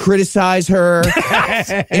 itching to criticize her,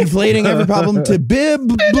 inflating every problem to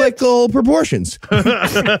biblical proportions.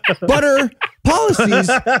 But her policies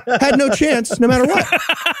had no chance no matter what.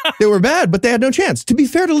 They were bad, but they had no chance. To be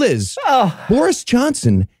fair to Liz, Boris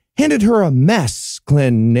Johnson handed her a mess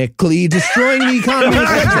clinically, destroying the economy.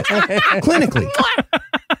 Clinically.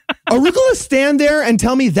 Arugula stand there and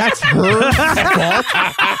tell me that's her fault?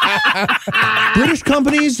 British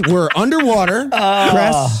companies were underwater,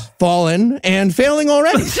 crestfallen, and failing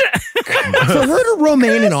already. For her to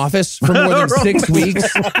remain in office for more than 6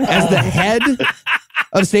 weeks as the head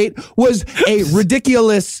of state was a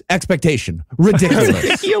ridiculous expectation.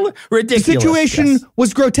 Ridiculous. Ridiculous. The situation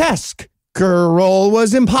was grotesque. Girl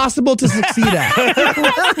was impossible to succeed at.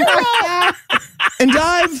 And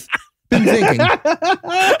I've been thinking,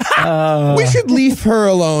 we should leave her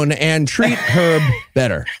alone and treat Herb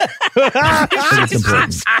better. I think it's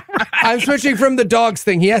important. I'm switching from the dogs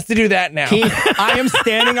thing. He has to do that now. I am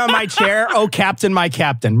standing on my chair. Oh, Captain, my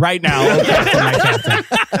Captain. Right now. Oh, Captain, my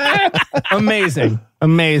Captain.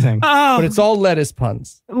 Amazing. But it's all lettuce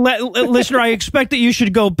puns. Listener, I expect that you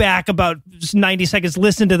should go back about 90 seconds,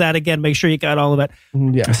 listen to that again, make sure you got all of it.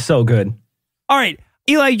 Yeah. So good. All right,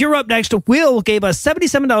 Eli, you're up next. Will gave us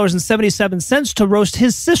 $77.77 to roast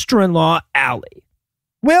his sister-in-law, Allie.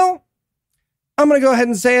 Will, I'm going to go ahead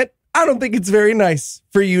and say it. I don't think it's very nice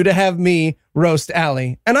for you to have me roast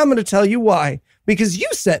Allie. And I'm going to tell you why. Because you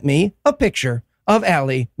sent me a picture of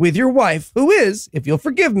Allie with your wife, who is, if you'll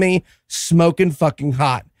forgive me, smoking fucking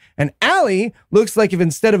hot. And Allie looks like if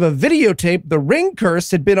instead of a videotape, the ring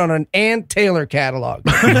curse had been on an Ann Taylor catalog.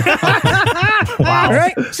 Wow. All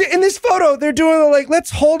right? So in this photo, they're doing the, like,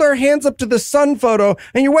 let's hold our hands up to the sun photo.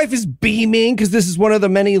 And your wife is beaming because this is one of the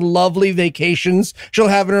many lovely vacations she'll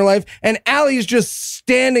have in her life. And Allie's just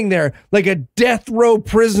standing there like a death row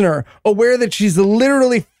prisoner, aware that she's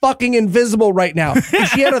literally fucking invisible right now. If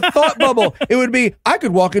she had a thought bubble, it would be, I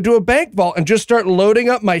could walk into a bank vault and just start loading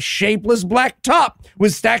up my shapeless black top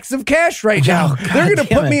with stacks of cash right now. They're going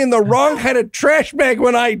to put me in the wrong kind of trash bag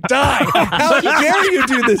when I die. How dare you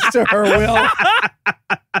do this to her, Will?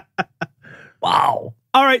 Wow.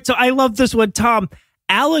 All right, so I love this one, Tom.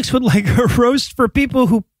 Alex would like a roast for people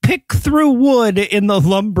who pick through wood in the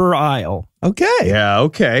lumber aisle. Okay. Yeah,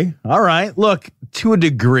 okay. All right. Look, to a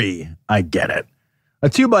degree, I get it. A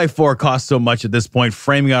 2x4 costs so much at this point,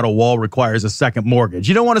 framing out a wall requires a second mortgage.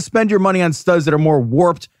 You don't want to spend your money on studs that are more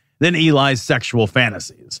warped than Eli's sexual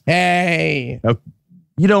fantasies. Hey.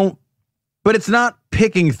 You don't, but it's not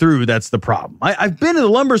picking through that's the problem. I've been to the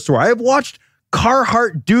lumber store. I have watched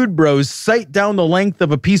Carhartt dude bros sight down the length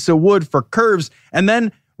of a piece of wood for curves and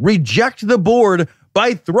then reject the board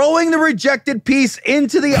by throwing the rejected piece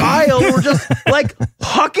into the aisle or just like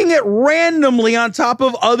hucking it randomly on top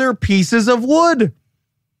of other pieces of wood.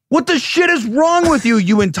 What the shit is wrong with you,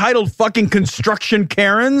 you entitled fucking construction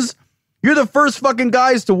Karens? You're the first fucking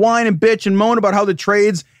guys to whine and bitch and moan about how the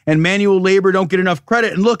trades and manual labor don't get enough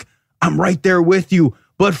credit. And look, I'm right there with you,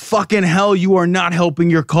 but fucking hell, you are not helping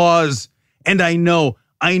your cause. And I know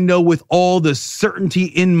with all the certainty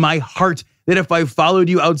in my heart that if I followed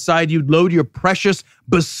you outside, you'd load your precious,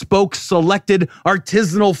 bespoke, selected,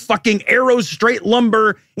 artisanal fucking Arrow Straight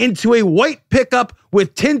lumber into a white pickup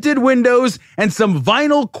with tinted windows and some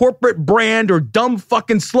vinyl corporate brand or dumb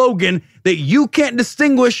fucking slogan that you can't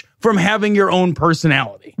distinguish from having your own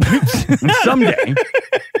personality. And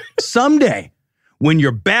someday, when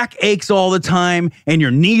your back aches all the time and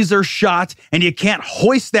your knees are shot and you can't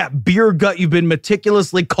hoist that beer gut you've been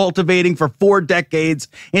meticulously cultivating for 4 decades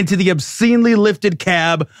into the obscenely lifted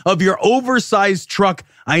cab of your oversized truck,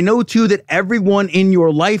 I know too that everyone in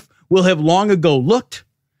your life will have long ago looked,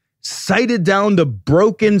 sighted down the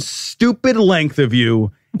broken, stupid length of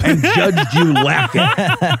you and judged you lacking.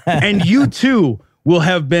 And you too will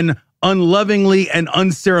have been unlovingly and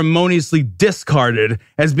unceremoniously discarded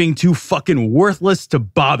as being too fucking worthless to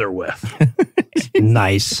bother with.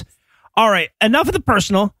 Nice. All right, enough of the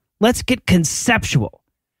personal. Let's get conceptual.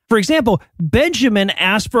 For example, Benjamin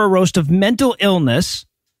asked for a roast of mental illness,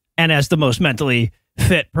 and as the most mentally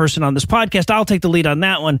fit person on this podcast, I'll take the lead on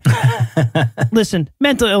that one. Listen,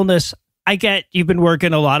 mental illness, I get you've been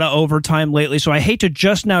working a lot of overtime lately, so I hate to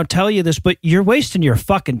just now tell you this, but you're wasting your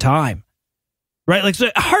fucking time. Right? Like, so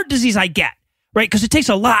heart disease, I get. Right? Because it takes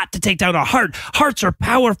a lot to take down a heart. Hearts are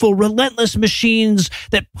powerful, relentless machines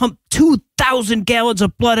that pump 2,000 gallons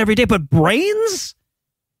of blood every day. But brains?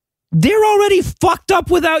 They're already fucked up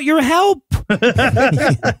without your help.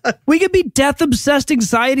 We could be death-obsessed,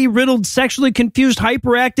 anxiety-riddled, sexually confused,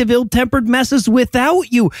 hyperactive, ill-tempered messes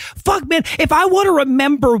without you. Fuck, man. If I want to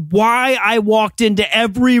remember why I walked into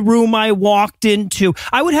every room I walked into,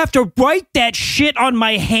 I would have to write that shit on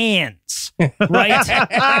my hands. Right?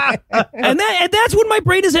 and that's when my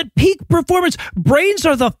brain is at peak performance. Brains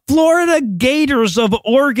are the Florida Gators of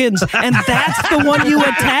organs, and that's the one you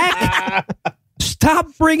attack? Stop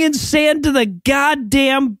bringing sand to the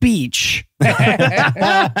goddamn beach.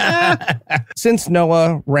 Since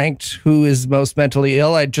Noah ranked who is most mentally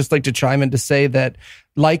ill, I'd just like to chime in to say that,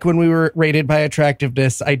 like when we were rated by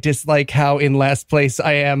attractiveness, I dislike how in last place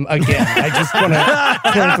I am again. I just want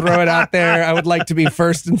to throw it out there. I would like to be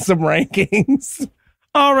first in some rankings.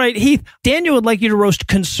 All right, Heath. Daniel would like you to roast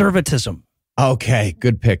conservatism. Okay,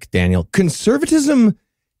 good pick, Daniel. Conservatism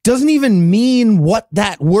doesn't even mean what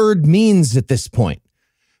that word means at this point.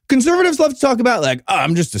 Conservatives love to talk about, like, oh,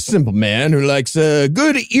 I'm just a simple man who likes a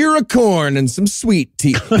good ear of corn and some sweet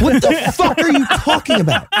tea. What the fuck are you talking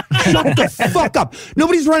about? Shut the fuck up.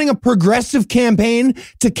 Nobody's running a progressive campaign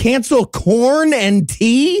to cancel corn and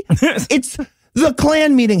tea. It's the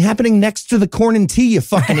Klan meeting happening next to the corn and tea, you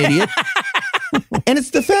fucking idiot. And it's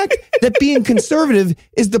the fact that being conservative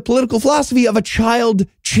is the political philosophy of a child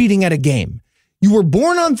cheating at a game. You were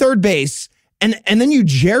born on third base, and then you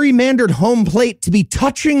gerrymandered home plate to be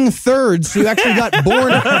touching third, so you actually got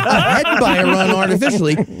born ahead by a run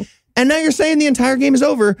artificially. And now you're saying the entire game is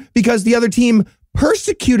over because the other team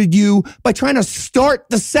persecuted you by trying to start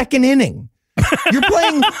the second inning. You're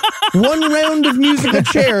playing one round of musical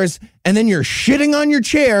chairs, and then you're shitting on your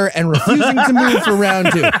chair and refusing to move for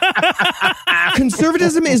round two.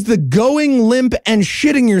 Conservatism is the going limp and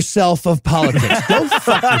shitting yourself of politics. Go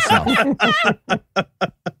fuck yourself.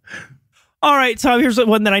 All right, Tom, here's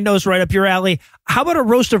one that I know is right up your alley. How about a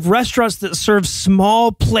roast of restaurants that serve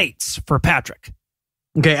small plates for Patrick?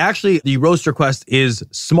 Okay, actually, the roast request is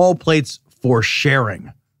small plates for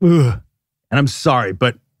sharing. Ugh. And I'm sorry,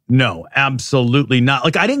 but no, absolutely not.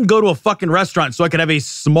 Like, I didn't go to a fucking restaurant so I could have a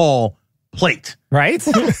small plate. Right?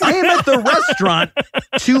 I am at the restaurant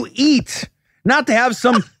to eat, not to have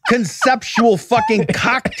some conceptual fucking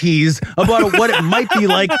cock tease about what it might be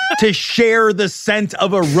like to share the scent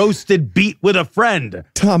of a roasted beet with a friend.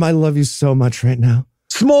 Tom, I love you so much right now.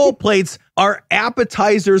 Small plates are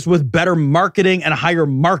appetizers with better marketing and higher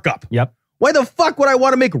markup. Yep. Why the fuck would I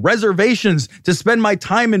want to make reservations to spend my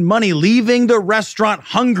time and money leaving the restaurant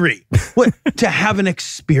hungry? What, to have an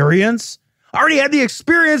experience? I already had the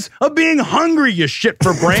experience of being hungry, you shit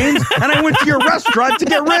for brains, and I went to your restaurant to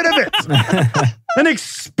get rid of it. An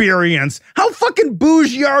experience. How fucking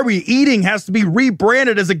bougie are we? Eating has to be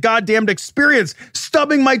rebranded as a goddamned experience.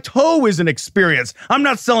 Stubbing my toe is an experience. I'm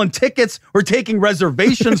not selling tickets or taking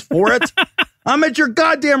reservations for it. I'm at your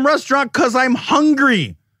goddamn restaurant because I'm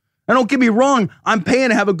hungry. And don't get me wrong, I'm paying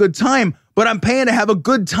to have a good time, but I'm paying to have a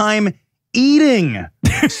good time eating.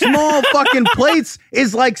 Small fucking plates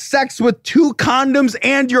is like sex with 2 condoms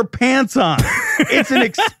and your pants on. It's an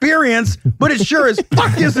experience, but it sure as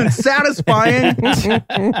fuck isn't satisfying.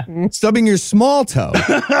 Stubbing your small toe.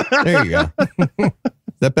 There you go. Is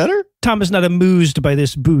that better? Tom is not amused by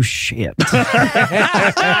this bullshit.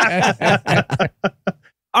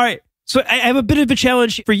 All right, so I have a bit of a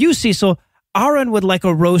challenge for you, Cecil. Aaron would like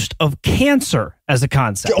a roast of cancer as a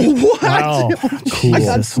concept. What? Wow. Cool. I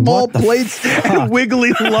got small plates and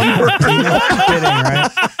wiggly lumber. No kidding,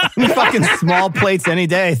 right? Fucking small plates any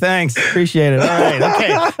day. Thanks. Appreciate it. All right.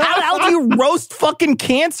 Okay. How do you roast fucking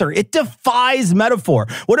cancer? It defies metaphor.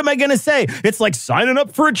 What am I going to say? It's like signing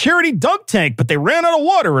up for a charity dunk tank, but they ran out of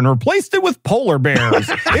water and replaced it with polar bears.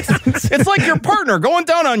 It's like your partner going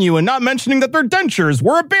down on you and not mentioning that their dentures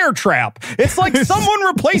were a bear trap. It's like someone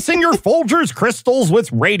replacing your Folgers crystals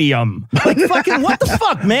with radium. Like fucking what the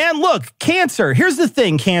fuck, man? Look, cancer. Here's the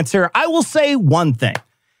thing, cancer. I will say one thing.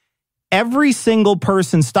 every single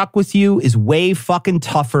person stuck with you is way fucking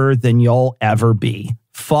tougher than you'll ever be.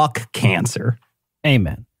 Fuck cancer.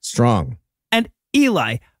 Amen. Strong. And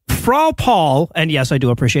Eli, Frau Paul, and yes, I do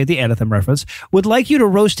appreciate the Anthem reference, would like you to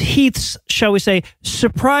roast Heath's, shall we say,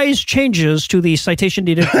 surprise changes to the citation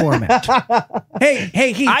needed format.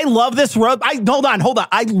 Hey, Heath. I love this roast. Hold on.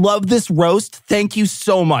 I love this roast. Thank you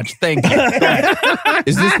so much. Thank you.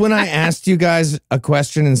 Is this when I asked you guys a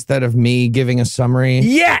question instead of me giving a summary?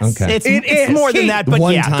 Yes. Okay. It's more than that, but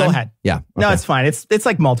One yeah, time? go ahead. Yeah. No, okay. it's fine. It's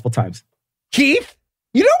like multiple times. Keith,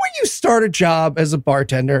 you know when you start a job as a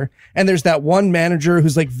bartender and there's that one manager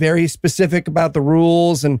who's like very specific about the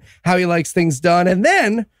rules and how he likes things done. And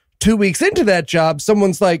then 2 weeks into that job,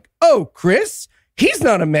 someone's like, oh, Chris, he's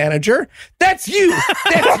not a manager. That's you.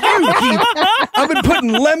 That's you, Keith. I've been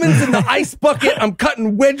putting lemons in the ice bucket. I'm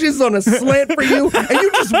cutting wedges on a slant for you. And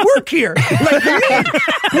you just work here.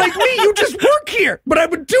 Like me, you just work here. But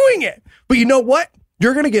I've been doing it. But you know what?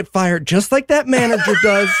 You're going to get fired just like that manager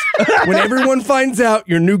does when everyone finds out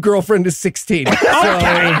your new girlfriend is 16. So,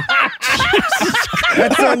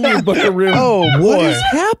 that's on you, Buckaroo. Oh, what is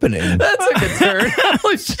happening? That's a good turn.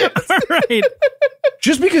 Oh, shit. All right.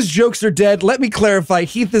 Just because jokes are dead, let me clarify,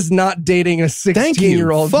 Heath is not dating a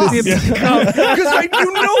 16-year-old. Fuck. Because I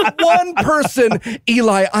do know one person,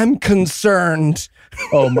 Eli, I'm concerned.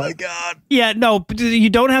 Oh, my God. Yeah, no, you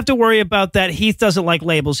don't have to worry about that. Heath doesn't like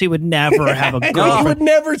labels. He would never have a He girlfriend. would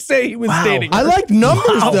never say he was dating her. I like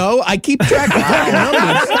numbers, though. I keep track of fucking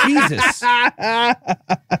numbers. Jesus.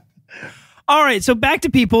 All right, so back to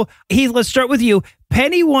people. Heath, let's start with you.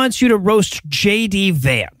 Penny wants you to roast J.D.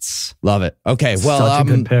 Vance. Love it. Okay, well, Such a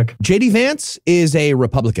good pick. J.D. Vance is a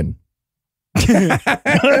Republican. I'll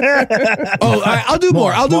do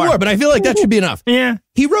more. I'll do more, but I feel like that should be enough. Yeah.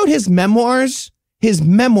 He wrote his memoirs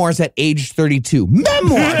at age 32.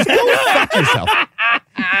 Memoirs! Go fuck yourself.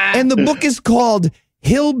 And the book is called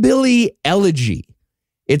Hillbilly Elegy.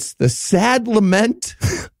 It's the sad lament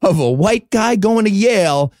of a white guy going to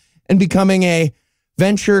Yale and becoming a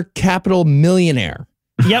venture capital millionaire.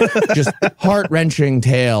 Yep. Just heart-wrenching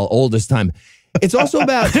tale, oldest time. It's also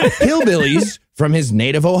about hillbillies from his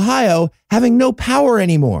native Ohio having no power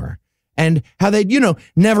anymore and how they'd,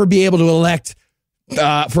 never be able to elect,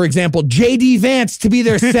 for example, J.D. Vance to be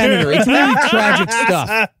their senator. It's really tragic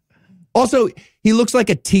stuff. Also, he looks like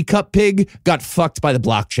a teacup pig got fucked by the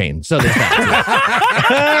blockchain. So there's that.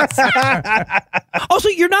 Also,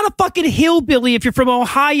 you're not a fucking hillbilly if you're from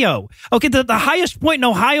Ohio. Okay, the highest point in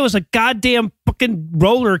Ohio is a goddamn fucking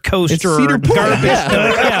roller coaster. It's Cedar Point. Garbage.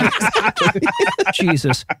 Yeah.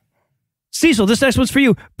 Jesus. Cecil, this next one's for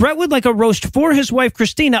you. Brett would like a roast for his wife,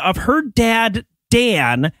 Christina, of her dad,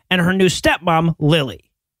 Dan, and her new stepmom,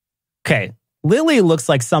 Lily. Okay. Lily looks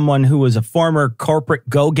like someone who was a former corporate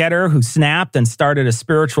go-getter who snapped and started a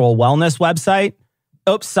spiritual wellness website.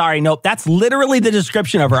 Oops, sorry. Nope. That's literally the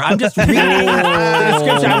description of her. I'm just reading the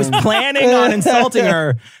description. I was planning on insulting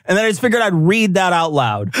her, and then I just figured I'd read that out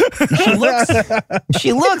loud.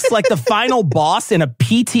 She looks like the final boss in a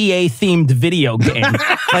PTA-themed video game.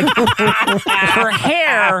 Like, her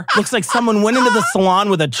hair looks like someone went into the salon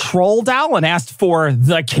with a troll doll and asked for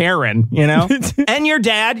the Karen, And your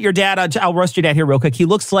dad, I'll roast your dad here real quick. He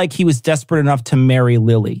looks like he was desperate enough to marry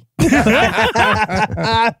Lily.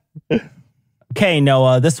 Okay,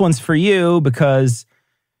 Noah, this one's for you because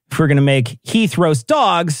if we're going to make Heath roast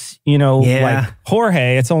dogs, like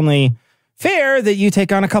Jorge, it's only fair that you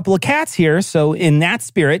take on a couple of cats here. So in that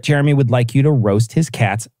spirit, Jeremy would like you to roast his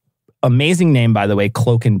cats. Amazing name, by the way,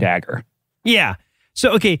 Cloak and Dagger. Yeah.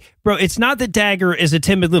 So, okay, bro, it's not that Dagger is a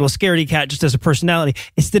timid little scaredy cat just as a personality.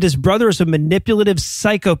 It's that his brother is a manipulative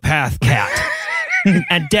psychopath cat.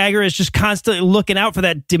 And Dagger is just constantly looking out for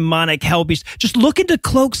that demonic hell beast. Just look into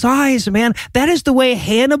Cloak's eyes, man. That is the way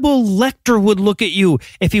Hannibal Lecter would look at you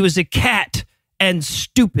if he was a cat and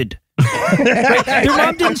stupid. Their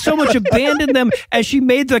mom didn't so much abandon them as she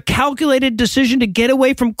made the calculated decision to get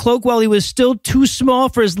away from Cloak while he was still too small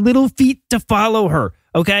for his little feet to follow her.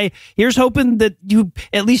 Okay? Here's hoping that you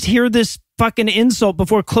at least hear this fucking insult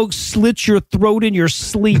before Cloak slits your throat in your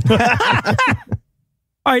sleep. All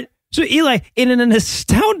right. So, Eli, in an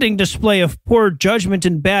astounding display of poor judgment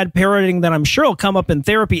and bad parenting that I'm sure will come up in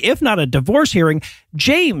therapy, if not a divorce hearing,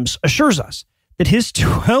 James assures us that his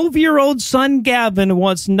 12-year-old son, Gavin,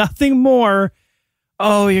 wants nothing more,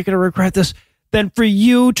 you're going to regret this, than for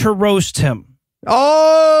you to roast him.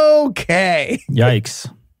 Okay. Yikes.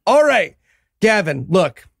 All right. Gavin,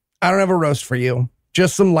 look, I don't have a roast for you.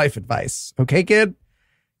 Just some life advice. Okay, kid?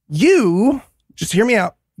 You, just hear me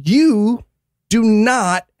out. You do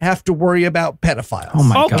not have to worry about pedophiles. Oh,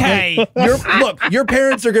 my God. Okay. Your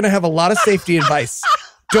parents are going to have a lot of safety advice.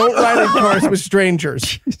 Don't ride in cars with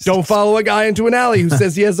strangers. Don't follow a guy into an alley who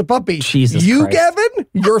says he has a puppy. Jesus you, Christ. Gavin,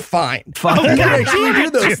 you're fine. You can actually do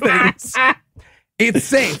those things. It's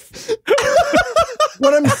safe.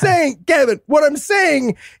 What I'm saying, Gavin,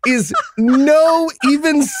 is no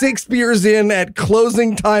even 6 beers in at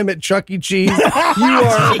closing time at Chuck E. Cheese.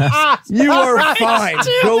 You are fine.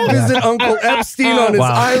 Go visit Uncle Epstein on his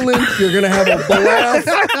island. You're going to have a blast.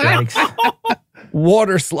 Yikes.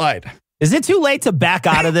 Water slide. Is it too late to back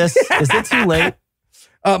out of this? Is it too late?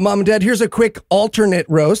 Mom and Dad, here's a quick alternate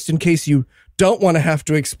roast in case you don't want to have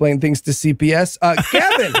to explain things to CPS.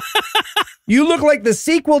 Gavin, you look like the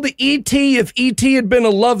sequel to E.T. if E.T. had been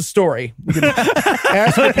a love story. You can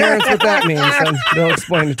ask your parents what that means, and they'll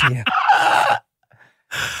explain it to you.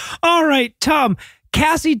 All right, Tom.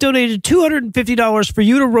 Cassie donated $250 for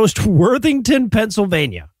you to roast Worthington,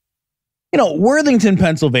 Pennsylvania. You know, Worthington,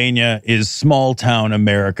 Pennsylvania is small town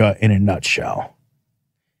America in a nutshell.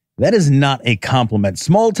 That is not a compliment.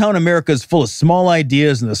 Small town America is full of small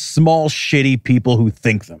ideas and the small, shitty people who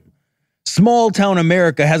think them. Small town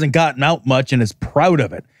America hasn't gotten out much and is proud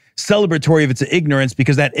of it, celebratory of its ignorance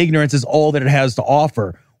because that ignorance is all that it has to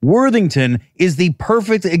offer. Worthington is the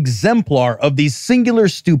perfect exemplar of the singular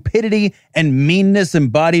stupidity and meanness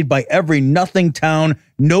embodied by every nothing town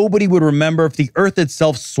nobody would remember if the earth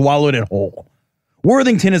itself swallowed it whole.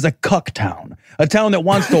 Worthington is a cuck town, a town that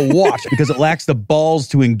wants to watch because it lacks the balls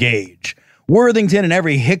to engage. Worthington and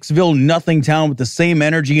every Hicksville nothing town with the same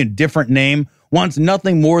energy and different name wants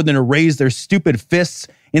nothing more than to raise their stupid fists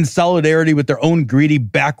in solidarity with their own greedy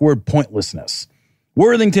backward pointlessness.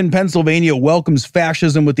 Worthington, Pennsylvania welcomes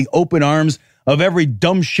fascism with the open arms of every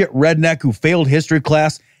dumb shit redneck who failed history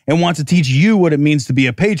class and wants to teach you what it means to be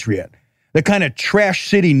a patriot. The kind of trash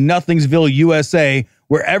city Nothingsville, USA,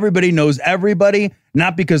 where everybody knows everybody,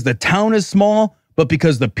 not because the town is small, but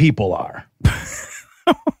because the people are.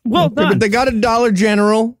 Well done. They got a Dollar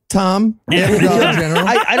General, Tom. Yeah, Dollar General.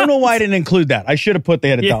 I don't know why I didn't include that. I should have put they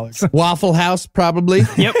had a dollar. Waffle House, probably.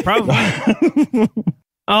 Yep, probably.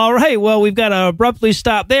 All right. Well, we've got to abruptly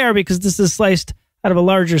stop there because this is sliced out of a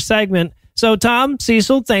larger segment. So, Tom,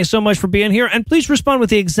 Cecil, thanks so much for being here. And please respond with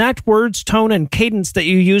the exact words, tone, and cadence that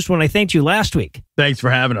you used when I thanked you last week. Thanks for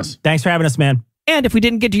having us. Thanks for having us, man. And if we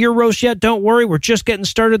didn't get to your roast yet, don't worry. We're just getting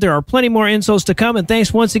started. There are plenty more insults to come. And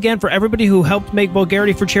thanks once again for everybody who helped make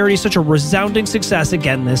Vulgarity for Charity such a resounding success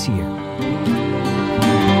again this year.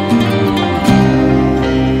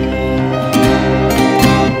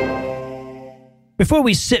 Before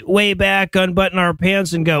we sit way back, unbutton our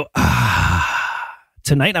pants, and go,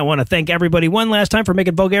 tonight, I want to thank everybody one last time for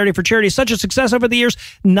making Vulgarity for Charity such a success over the years.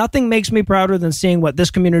 Nothing makes me prouder than seeing what this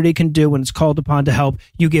community can do when it's called upon to help.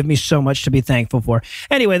 You give me so much to be thankful for.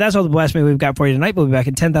 Anyway, that's all the blasphemy we've got for you tonight. We'll be back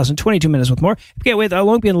in 10,022 minutes with more. If you can't wait that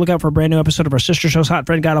long, be on the lookout for a brand new episode of our sister show's Hot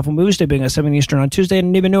Friend God Awful Movies, debuting at 7 Eastern on Tuesday, and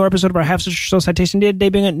an even newer episode of our half-sister show's Citation Day,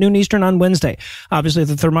 debuting at noon Eastern on Wednesday. Obviously,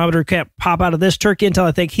 the thermometer can't pop out of this turkey until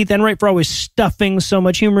I thank Heath Enright for always stuffing so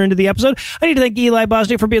much humor into the episode. I need to thank Eli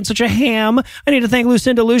Bosniak for being such a ham. I need to thank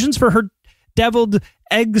Lucinda Illusions for her deviled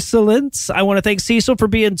excellence. I want to thank Cecil for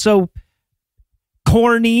being so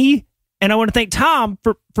corny, and I want to thank Tom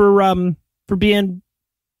for being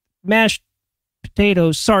mashed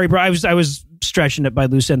potatoes. Sorry, bro. I was stretching it by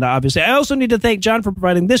Lucinda, obviously. I also need to thank John for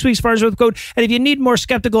providing this week's Farnsworth Code. And if you need more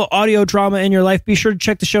skeptical audio drama in your life, be sure to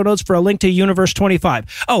check the show notes for a link to Universe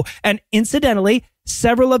 25. Oh, and incidentally,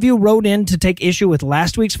 several of you wrote in to take issue with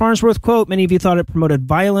last week's Farnsworth quote. Many of you thought it promoted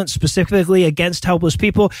violence, specifically against helpless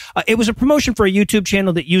people. It was a promotion for a YouTube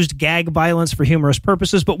channel that used gag violence for humorous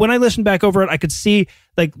purposes. But when I listened back over it, I could see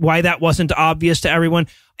why that wasn't obvious to everyone.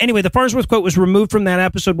 Anyway, the Farnsworth quote was removed from that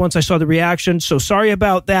episode once I saw the reaction. So sorry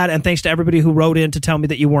about that. And thanks to everybody who wrote in to tell me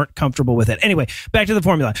that you weren't comfortable with it. Anyway, back to the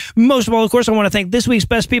formula. Most of all, of course, I want to thank this week's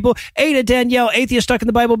best people: Ada, Danielle, Atheist Stuck in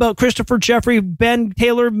the Bible Belt, Christopher, Jeffrey, Ben,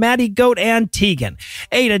 Taylor, Maddie, Goat, and Tegan.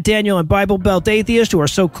 Ada, Daniel, and Bible Belt Atheist, who are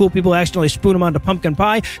so cool people accidentally spoon them onto pumpkin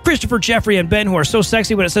pie. Christopher, Jeffrey, and Ben, who are so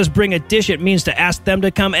sexy when it says bring a dish, it means to ask them to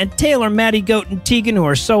come. And Taylor, Maddie, Goat, and Tegan, who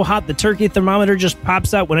are so hot the turkey thermometer just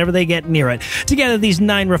pops out whenever they get near it. Together, these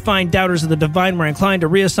 9 refined doubters of the divine were inclined to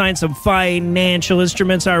reassign some financial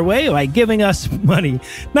instruments our way by giving us money.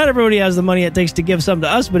 Not everybody has the money it takes to give some to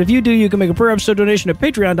us, but if you do, you can make a per episode donation at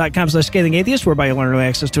patreon.com/Scathing Atheist, whereby you'll earn early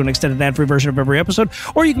access to an extended ad-free version of every episode,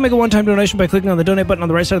 or you can make a one-time donation by clicking on the the donate button on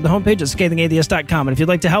the right side of the homepage at scathingatheist.com. And if you'd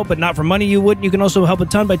like to help, but not for money, you wouldn't, you can also help a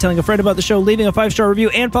ton by telling a friend about the show, leaving a 5-star review,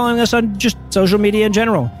 and following us on just social media in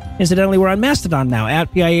general. Incidentally, we're on Mastodon now,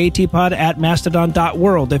 at PIATpod, at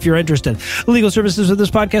mastodon.world, if you're interested. Legal services for this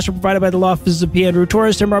podcast are provided by the law offices of P. Andrew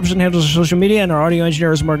Torres. Tim Robertson handles our social media, and our audio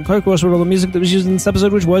engineer is Martin Clark, who also wrote all the music that was used in this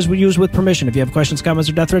episode, which was used with permission. If you have questions, comments,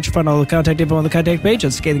 or death threats, you find all the contact info on the contact page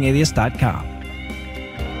at scathingatheist.com.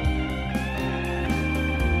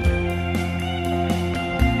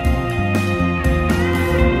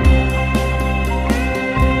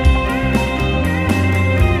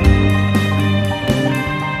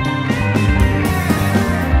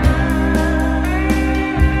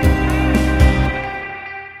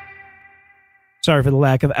 Sorry for the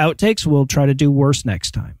lack of outtakes. We'll try to do worse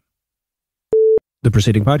next time. The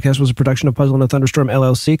preceding podcast was a production of Puzzle and a Thunderstorm,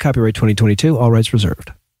 LLC. Copyright 2022. All rights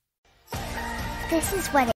reserved.